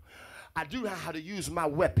know how to use my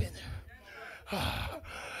weapon.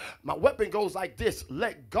 My weapon goes like this: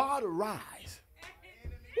 let God arise.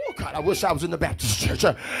 God, I wish I was in the Baptist church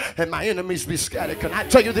and my enemies be scattered. Can I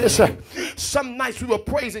tell you this? Some nights we were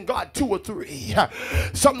praising God 2 or 3.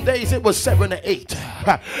 Some days it was 7 or 8.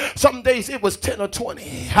 Some days it was 10 or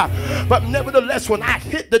 20. But nevertheless, when I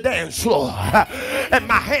hit the dance floor and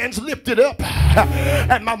my hands lifted up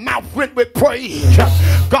and my mouth went with praise,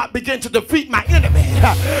 God began to defeat my enemy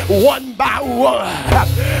one by one.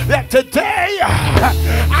 That today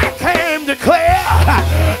I came to declare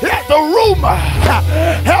that the rumor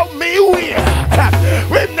help me win.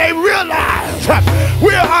 When they realize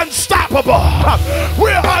we're unstoppable,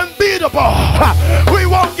 we're unbeatable, we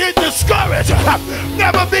won't get discouraged,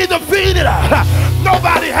 never be defeated.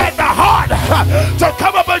 Nobody had the heart to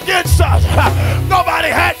come up against us. Nobody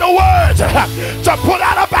had the words to put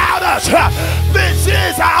out about us. This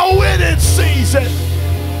is our winning season.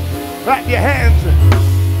 Clap your hands.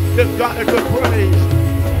 Give God a good praise.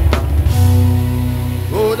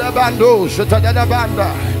 Oh, the bando, shut the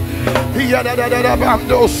banda. Here, the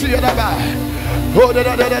bando, see the band. Oh, the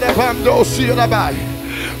bando, see the band.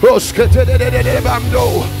 Oh, skate the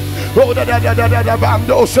bando. Oh, the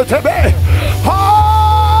bando, shut the band.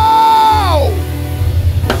 Oh!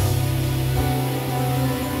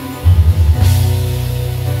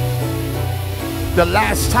 The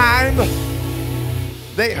last time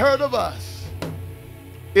they heard of us,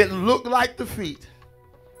 it looked like defeat.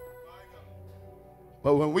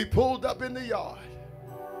 But when we pulled up in the yard,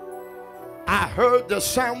 I heard the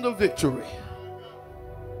sound of victory.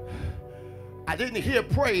 I didn't hear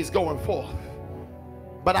praise going forth,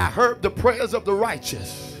 but I heard the prayers of the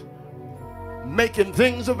righteous making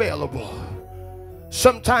things available.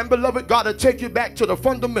 Sometime, beloved, God will take you back to the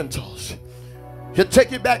fundamentals. He'll take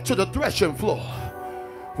you back to the threshing floor,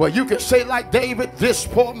 where you can say like David, this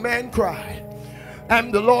poor man cried,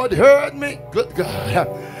 and the Lord heard me, good God,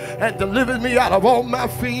 and delivered me out of all my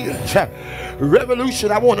fears.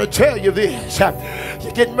 Revolution, I want to tell you this.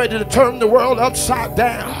 You're getting ready to turn the world upside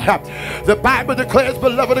down. The Bible declares,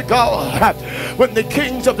 beloved of God, when the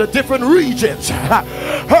kings of the different regions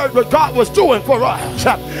heard what God was doing for us,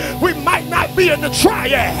 we might not be in the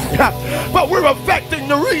triad, but we're affecting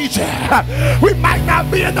the region. We might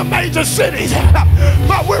not be in the major cities,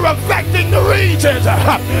 but we're affecting the regions.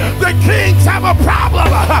 The kings have a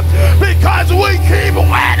problem because we keep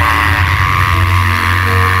winning.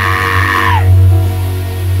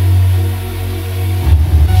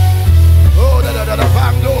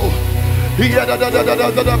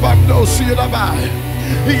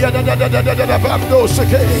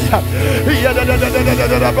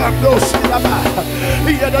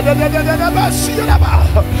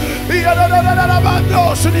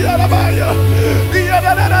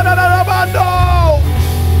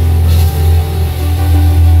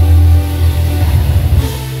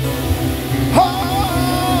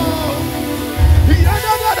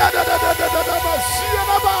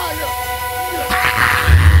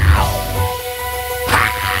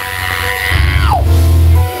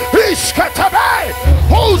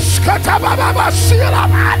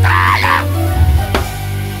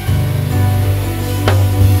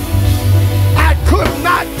 I could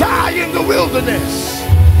not die in the wilderness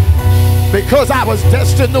because I was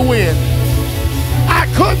destined to win. I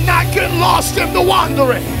could not get lost in the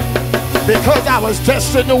wandering because I was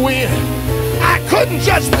destined to win. I couldn't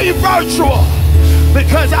just be virtual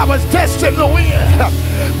because I was destined to win.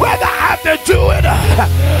 Whether I have to do it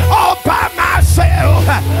all by myself,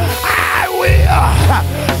 I will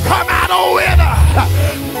come out a winner.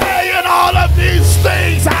 In all of these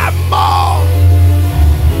things, I'm more,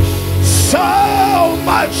 so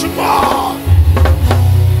much more,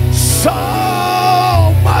 so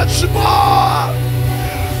much more,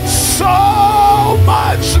 so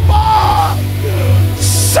much more,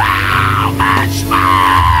 so much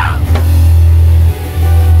more.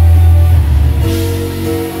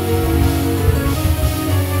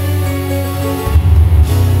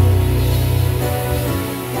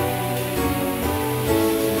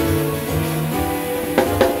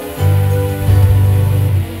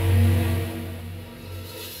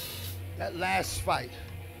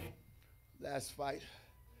 Last fight,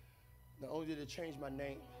 not only did it change my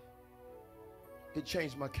name, it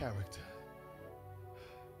changed my character.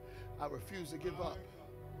 I refused to give up.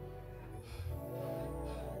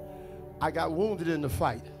 I got wounded in the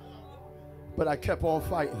fight, but I kept on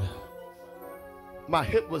fighting. My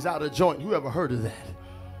hip was out of joint. You ever heard of that?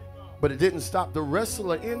 But it didn't stop the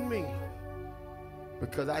wrestler in me,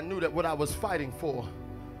 because I knew that what I was fighting for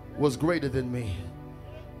was greater than me.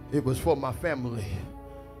 It was for my family.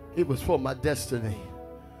 It was for my destiny.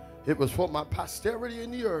 It was for my posterity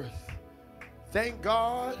in the earth. Thank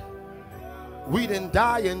God We didn't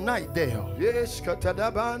die in Nightdale. Yes,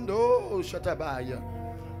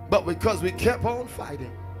 but because we kept on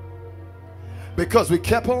fighting, because we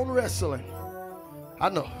kept on wrestling. I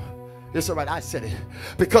know, it's all right, I said it.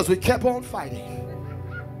 Because we kept on fighting,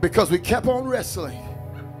 because we kept on wrestling,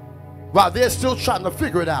 while they're still trying to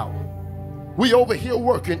figure it out. We over here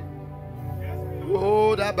working.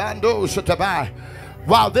 Oh, that bando shatabai.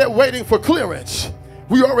 While they're waiting for clearance,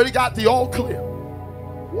 we already got the all clear.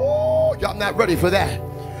 Whoa, y'all not ready for that.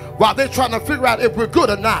 While they're trying to figure out if we're good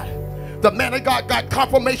or not, the man of God got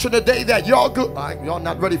confirmation today that y'all good. Y'all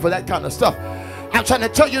not ready for that kind of stuff. I'm trying to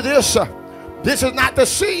tell you this. This is not the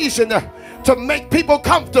season to make people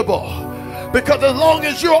comfortable. Because as long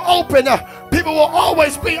as you're open, people will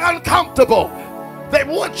always be uncomfortable. They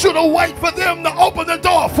want you to wait for them to open the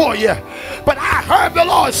door for you. But I heard the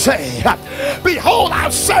Lord say, behold,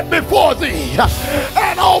 I've set before thee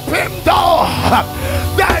an open door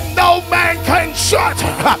that no man can shut.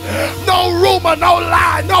 No rumor, no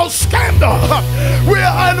lie, no scandal. We're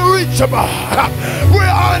unreachable.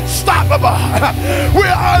 We're unstoppable.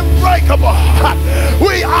 We're unbreakable.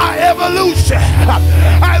 We are evolution.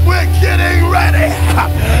 And we're getting ready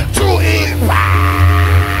to evolve.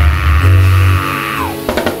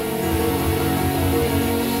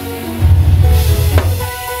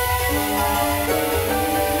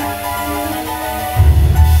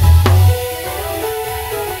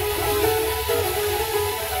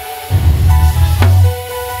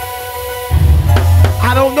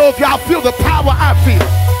 I don't know if y'all feel the power I feel,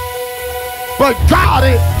 but God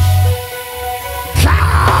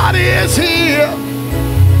is here.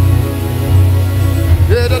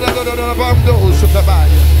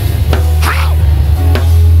 How?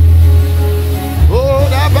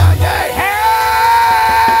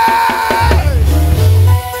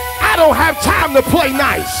 I don't have time to play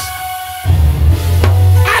nice.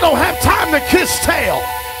 I don't have time to kiss tail.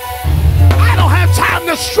 I don't have time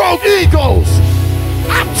to stroke egos.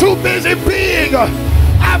 I'm too busy being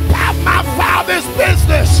about my Father's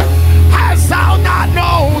business. Hast thou not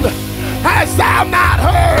known? Hast thou not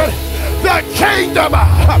heard? The kingdom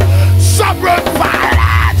suffereth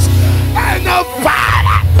violence, and the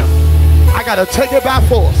violent. I gotta take it by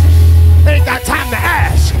force. Ain't got time to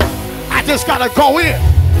ask. I just gotta go in,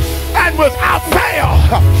 and without fail,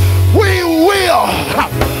 we will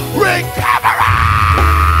recover.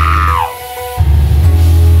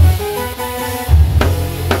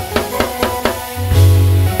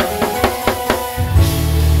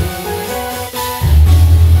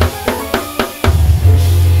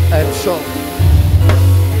 And so,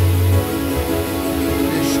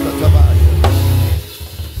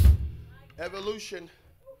 evolution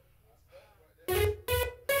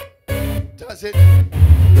doesn't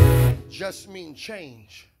just mean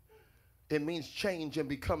change. It means change and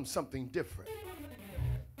become something different.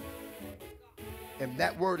 And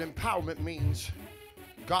that word empowerment means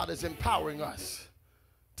God is empowering us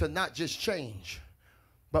to not just change,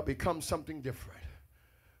 but become something different.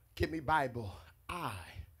 Give me Bible. I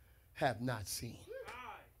have not seen,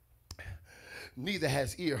 neither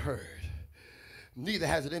has ear heard, neither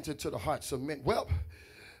has it entered to the hearts of men. Well,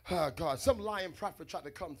 God, some lying prophet tried to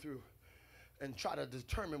come through and try to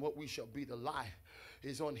determine what we shall be. The lie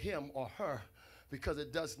is on him or her, because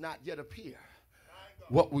it does not yet appear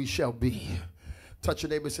what we shall be. Touch your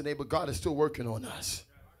neighbor and say, neighbor, God is still working on us.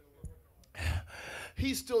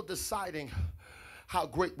 He's still deciding how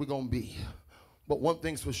great we're going to be. But one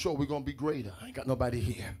thing's for sure, we're going to be greater. I ain't got nobody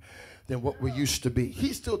here than what we used to be.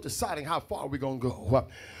 He's still deciding how far we're going to go.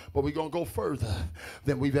 But we're going to go further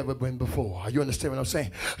than we've ever been before. You understand what I'm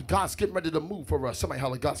saying? God's getting ready to move for us. Somebody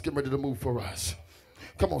holler, God's getting ready to move for us.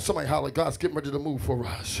 Come on, somebody holler, God's getting ready to move for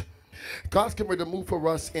us. God's getting ready to move for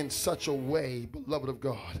us in such a way, beloved of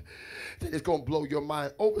God, that it's going to blow your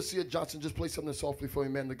mind. Overseer Johnson, just play something softly for you,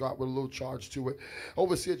 man of God, with a little charge to it.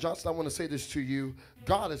 Overseer Johnson, I want to say this to you.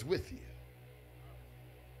 God is with you.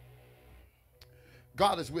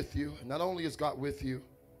 God is with you. Not only is God with you,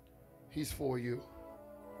 he's for you.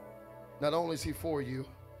 Not only is he for you,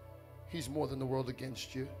 he's more than the world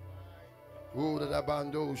against you. Ooh,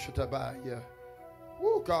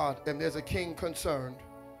 God, and there's a king concerned,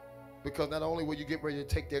 because not only will you get ready to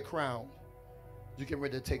take their crown, you get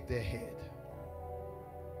ready to take their head.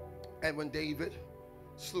 And when David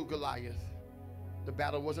slew Goliath, the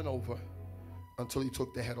battle wasn't over until he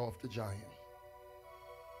took the head off the giant.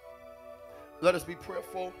 Let us be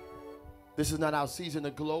prayerful. This is not our season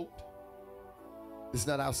to gloat. This is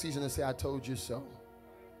not our season to say, I told you so.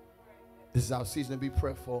 This is our season to be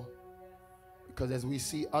prayerful. Because as we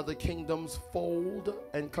see other kingdoms fold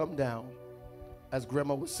and come down, as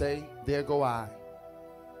Grandma would say, there go I.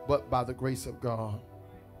 but by the grace of God.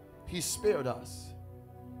 He spared us.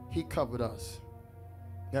 He covered us.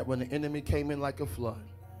 That when the enemy came in like a flood,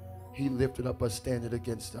 he lifted up a standard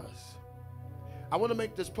against us. I want to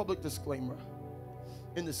make this public disclaimer.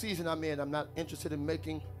 In the season I'm in, I'm not interested in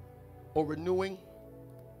making or renewing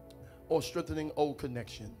or strengthening old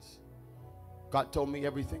connections. God told me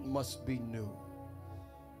everything must be new.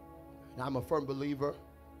 And I'm a firm believer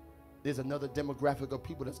there's another demographic of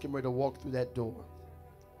people that's getting ready to walk through that door.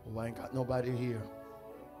 Oh, I ain't got nobody here.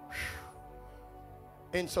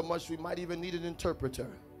 In so much we might even need an interpreter,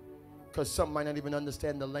 because some might not even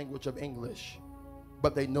understand the language of English,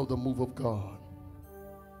 but they know the move of God.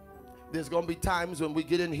 There's going to be times when we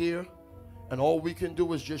get in here and all we can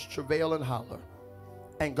do is just travail and holler,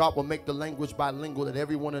 and God will make the language bilingual that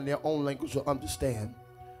everyone in their own language will understand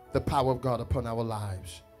the power of God upon our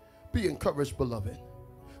lives. Be encouraged, beloved.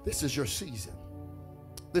 This is your season.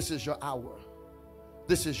 This is your hour.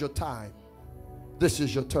 This is your time. This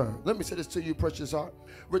is your turn. Let me say this to you, precious heart.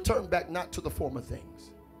 Return back not to the former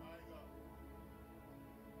things.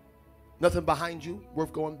 Nothing behind you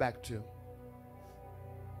worth going back to.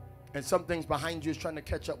 And some things behind you is trying to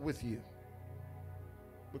catch up with you,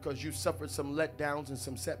 because you suffered some letdowns and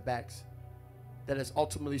some setbacks that has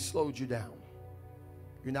ultimately slowed you down.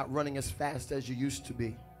 You're not running as fast as you used to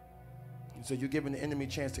be. And so you're giving the enemy a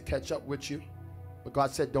chance to catch up with you. But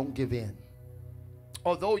God said, don't give in.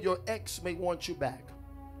 Although your ex may want you back,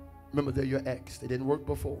 remember they're your ex. They didn't work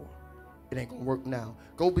before. It ain't going to work now.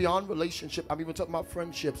 Go beyond relationship. I'm even talking about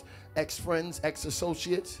friendships. Ex-friends,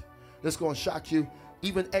 ex-associates. This is going to shock you.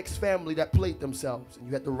 Even ex-family that played themselves, and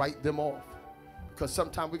you had to write them off. Because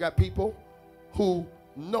sometimes we got people who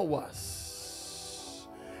know us,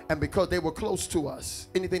 and because they were close to us,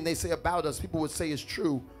 anything they say about us, people would say is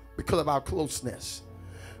true because of our closeness.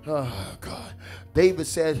 Oh, God. David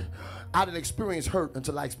said, I didn't experience hurt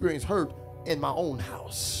until I experienced hurt in my own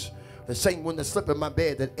house. The same one that slept in my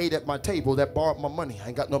bed, that ate at my table, that borrowed my money. I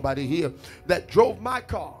ain't got nobody here. That drove my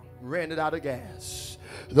car, ran it out of gas.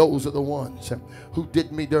 Those are the ones who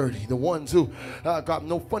did me dirty. The ones who got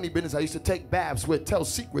no funny business I used to take baths with, tell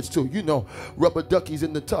secrets to. You know, rubber duckies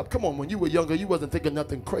in the tub. Come on, when you were younger, you wasn't thinking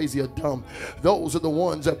nothing crazy or dumb. Those are the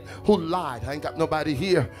ones who lied. I ain't got nobody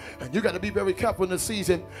here. And you got to be very careful in the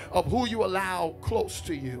season of who you allow close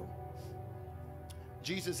to you.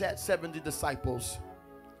 Jesus had 70 disciples.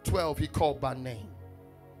 12 he called by name,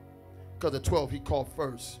 because the 12 he called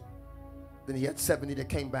first. Then he had 70 that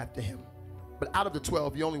came back to him. But out of the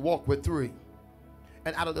 12, he only walked with 3.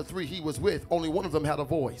 And out of the 3 he was with, only one of them had a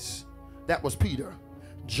voice. That was Peter.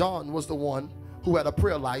 John was the one who had a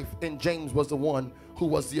prayer life, and James was the one who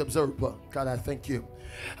was the observer. God, I thank you.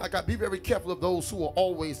 I got to be very careful of those who are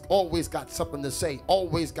always got something to say,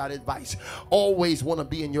 always got advice, always want to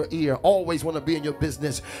be in your ear, always want to be in your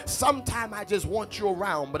business. Sometimes I just want you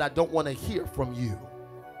around, but I don't want to hear from you.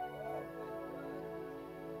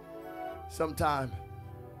 Sometimes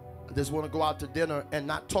I just want to go out to dinner and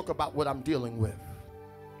not talk about what I'm dealing with.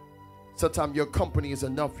 Sometimes your company is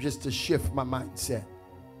enough just to shift my mindset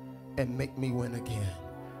and make me win again.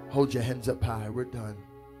 Hold your hands up high. We're done.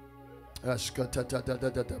 It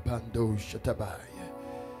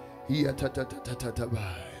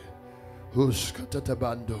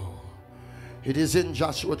is in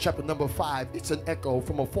Joshua chapter number 5. It's an echo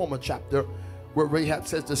from a former chapter where Rahab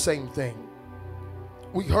says the same thing.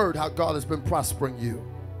 We heard how God has been prospering you.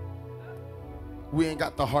 We ain't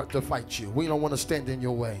got the heart to fight you. We don't want to stand in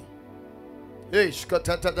your way. We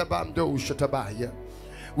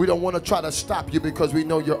don't want to try to stop you because we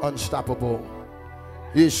know you're unstoppable.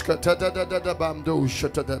 We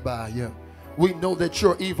know that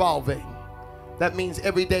you're evolving. That means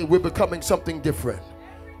every day we're becoming something different.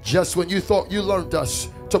 Just when you thought you learned us,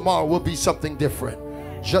 tomorrow will be something different.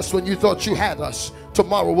 Just when you thought you had us,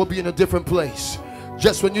 tomorrow we'll be in a different place.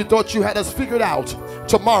 Just when you thought you had us figured out,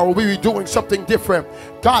 tomorrow we'll be doing something different.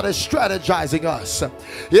 God is strategizing us.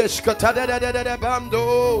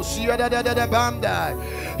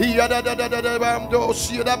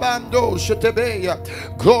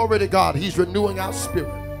 Glory to God. He's renewing our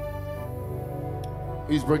spirit.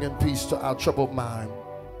 He's bringing peace to our troubled mind.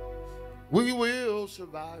 We will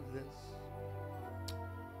survive this.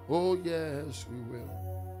 Oh, yes, we will.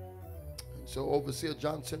 And so, Overseer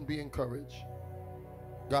Johnson, be encouraged.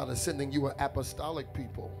 God is sending you an apostolic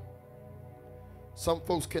people. Some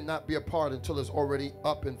folks cannot be a part until it's already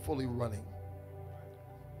up and fully running.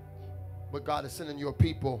 But God is sending you a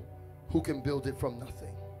people who can build it from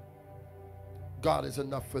nothing. God is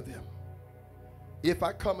enough for them. If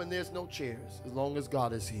I come and there's no chairs, as long as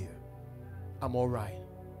God is here, I'm all right.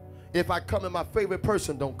 If I come and my favorite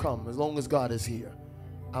person don't come, as long as God is here,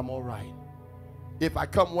 I'm all right. If I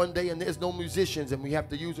come one day and there's no musicians and we have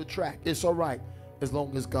to use a track, it's all right as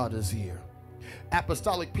long as God is here.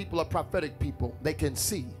 Apostolic people are prophetic people. They can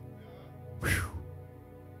see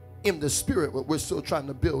in the spirit what we're still trying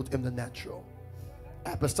to build in the natural.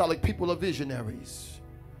 Apostolic people are visionaries.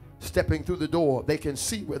 Stepping through the door, they can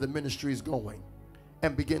see where the ministry is going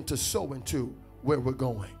and begin to sow into where we're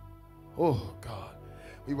going. Oh, God.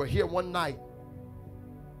 We were here one night.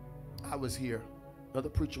 I was here. Another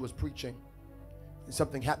preacher was preaching. And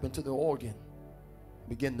something happened to the organ.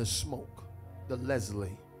 Began to smoke. The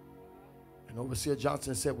Leslie. And Overseer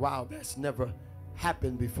Johnson said, wow, that's never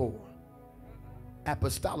happened before.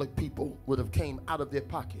 Apostolic people would have came out of their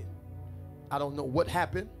pocket. I don't know what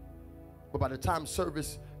happened, but by the time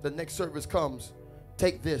the next service comes,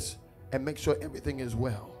 take this and make sure everything is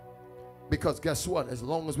well. Because guess what? As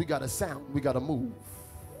long as we got a sound, we got to move.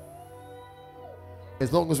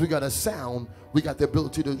 As long as we got a sound, we got the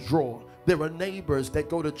ability to draw. There are neighbors that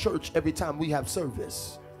go to church every time we have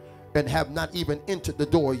service and have not even entered the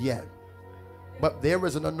door yet. But there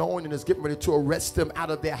is an anointing that's getting ready to arrest them out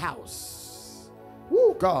of their house.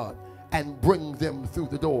 Woo, God. And bring them through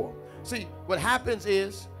the door. See, what happens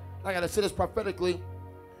is, I got to say this prophetically,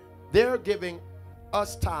 they're giving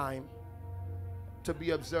us time to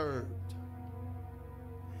be observed.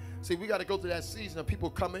 See, we got to go through that season of people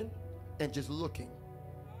coming and just looking,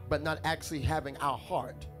 but not actually having our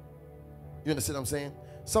heart. You understand what I'm saying?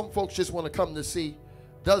 Some folks just want to come to see,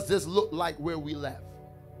 does this look like where we left?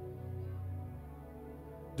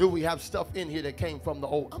 Do we have stuff in here that came from the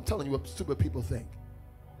old? I'm telling you what stupid people think.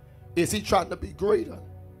 Is he trying to be greater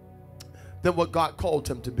than what God called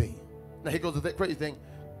him to be? Now here goes the crazy thing.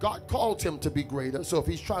 God called him to be greater, so if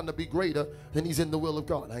he's trying to be greater, then he's in the will of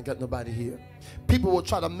God. I ain't got nobody here. People will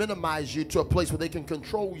try to minimize you to a place where they can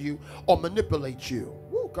control you or manipulate you.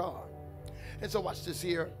 Woo, God. And so watch this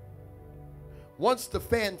here. Once the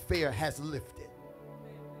fanfare has lifted,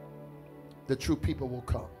 the true people will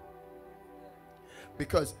come.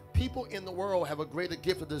 Because people in the world have a greater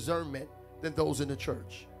gift of discernment than those in the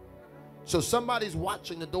church. So somebody's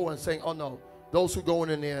watching the door and saying, oh no, those who go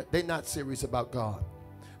in there, they're not serious about God.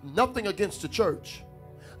 Nothing against the church,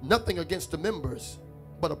 nothing against the members,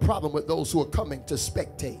 but a problem with those who are coming to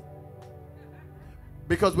spectate.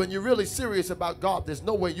 Because when you're really serious about God, there's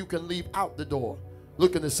no way you can leave out the door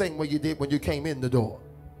looking the same way you did when you came in the door.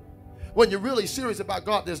 When you're really serious about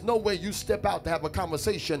God, there's no way you step out to have a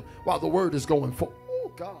conversation while the word is going forth.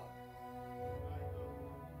 Oh, God.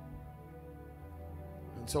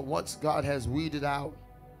 And so once God has weeded out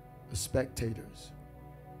the spectators,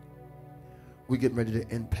 we get ready to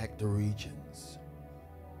impact the regions.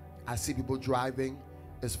 I see people driving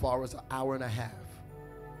as far as an hour and a half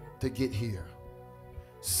to get here.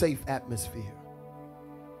 Safe atmosphere,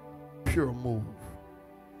 pure move,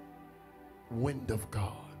 wind of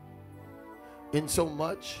God. In so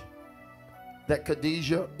much that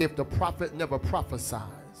Khadijah, if the prophet never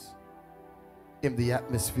prophesies, in the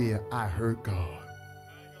atmosphere, I heard God.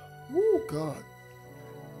 Woo, God.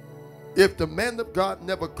 If the man of God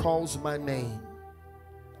never calls my name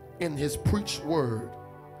in his preached word,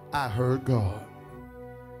 I heard God.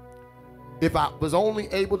 If I was only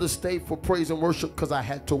able to stay for praise and worship because I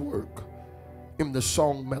had to work in the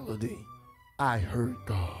song melody, I heard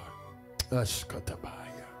God.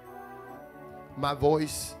 My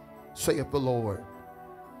voice, saith the Lord,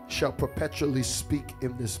 shall perpetually speak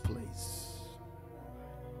in this place.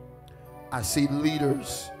 I see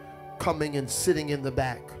leaders coming and sitting in the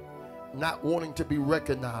back, not wanting to be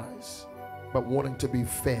recognized, but wanting to be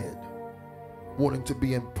fed, wanting to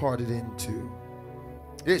be imparted into.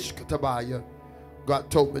 God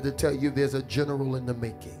told me to tell you there's a general in the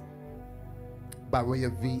making by way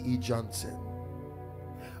of V.E. Johnson.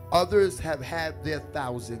 Others have had their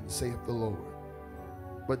thousands, saith the Lord,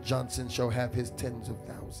 but Johnson shall have his tens of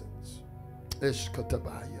thousands.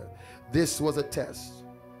 This was a test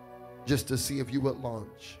just to see if you would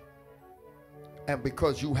launch. And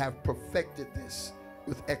because you have perfected this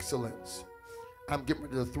with excellence, I'm getting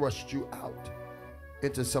ready to thrust you out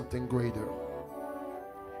into something greater.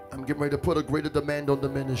 I'm getting ready to put a greater demand on the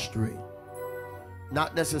ministry.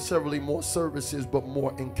 Not necessarily more services, but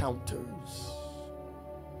more encounters.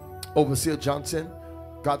 Overseer Johnson,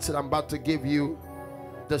 God said, I'm about to give you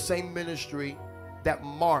the same ministry that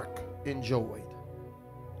Mark enjoyed,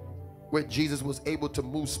 where Jesus was able to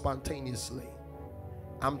move spontaneously.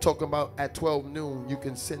 I'm talking about at 12 noon, you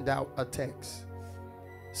can send out a text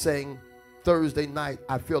saying, Thursday night,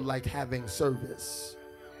 I feel like having service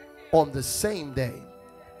on the same day.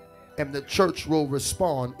 And the church will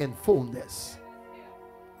respond in fullness.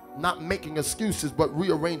 Not making excuses, but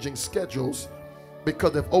rearranging schedules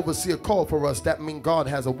Because if overseer called for us, that means God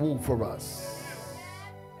has a woo for us.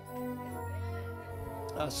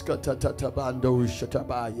 I'm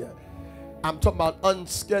talking about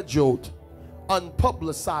unscheduled,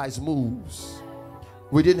 unpublicized moves.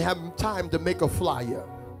 We didn't have time to make a flyer.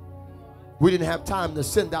 We didn't have time to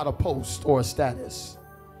send out a post or a status.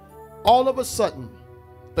 All of a sudden,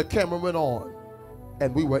 the camera went on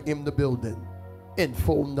and we were in the building in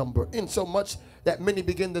full number. In so much that many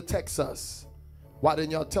began to text us. Why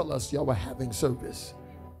didn't y'all tell us y'all were having service?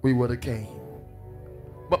 We would have came.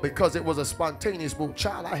 But because it was a spontaneous move,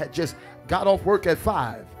 child, I had just got off work at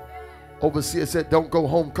 5. Overseer said, don't go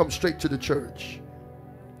home, come straight to the church.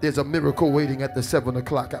 There's a miracle waiting at the 7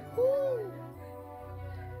 o'clock.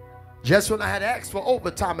 Just when I had asked for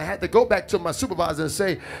overtime, I had to go back to my supervisor and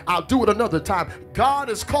say, I'll do it another time. God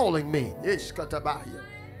is calling me. I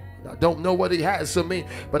don't know what he has for me,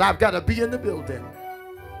 but I've got to be in the building.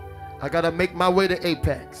 I got to make my way to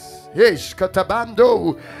Apex. I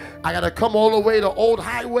got to come all the way to Old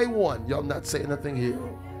Highway 1. Y'all not saying nothing here.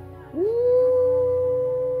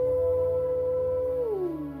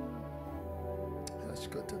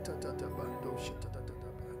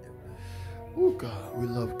 Oh God, we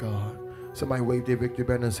love God. Somebody wave their victory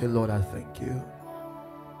banner and say, Lord, I thank you.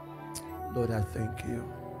 Lord, I thank you.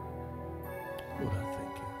 Lord, I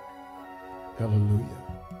thank you. Hallelujah.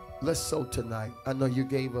 Let's sow tonight. I know you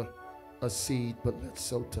gave a seed, but let's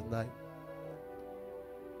sow tonight.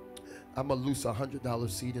 I'm going to loose $100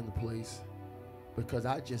 seed in the place because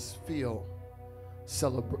I just feel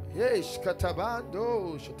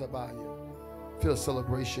feel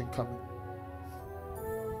celebration coming.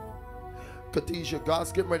 Khadijah,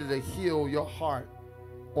 God's getting ready to heal your heart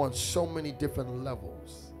on so many different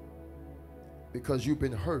levels because you've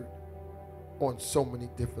been hurt on so many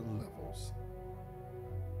different levels.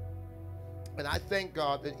 And I thank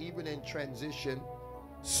God that even in transition,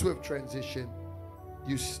 swift transition,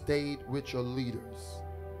 you stayed with your leaders.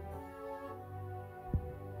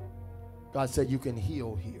 God said you can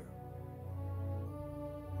heal here.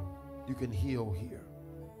 You can heal here.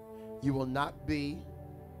 You will not be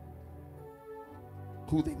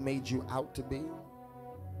who they made you out to be.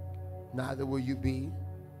 Neither will you be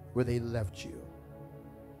where they left you.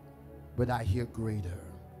 But I hear greater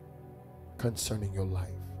concerning your life.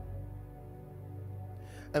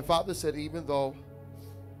 And Father said, even though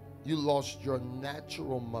you lost your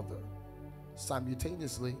natural mother,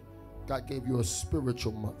 simultaneously, God gave you a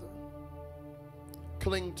spiritual mother.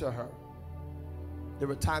 Cling to her. There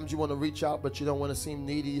are times you want to reach out, but you don't want to seem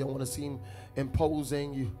needy. You don't want to seem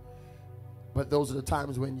imposing. But those are the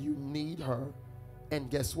times when you need her. And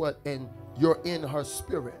guess what? And you're in her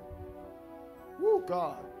spirit. Woo,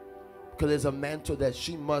 God. Because there's a mantle that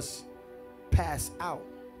she must pass out.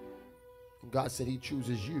 And God said he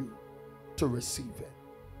chooses you to receive it.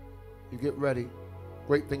 You get ready.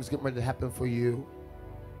 Great things getting ready to happen for you.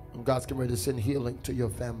 And God's getting ready to send healing to your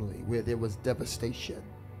family. Where there was devastation,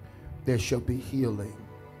 there shall be healing.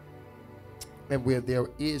 And where there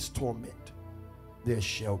is torment, there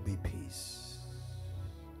shall be peace.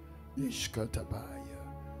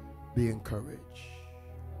 Be encouraged.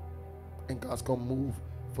 And God's going to move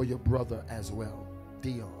for your brother as well,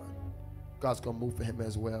 Dion. God's going to move for him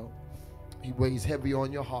as well. He weighs heavy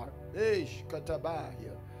on your heart.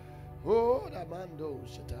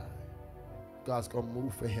 God's going to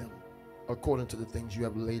move for him according to the things you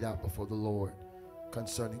have laid out before the Lord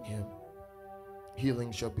concerning him.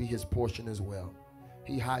 Healing shall be his portion as well.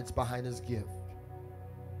 He hides behind his gift.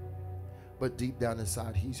 But deep down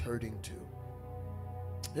inside, he's hurting too.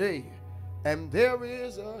 Hey, and there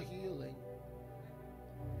is a healing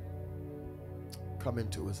coming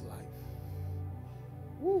to his life.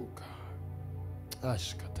 Woo, God.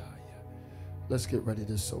 Ashkataya. Let's get ready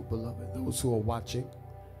to sow, beloved. Those who are watching,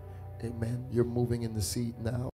 amen, you're moving in the seed now.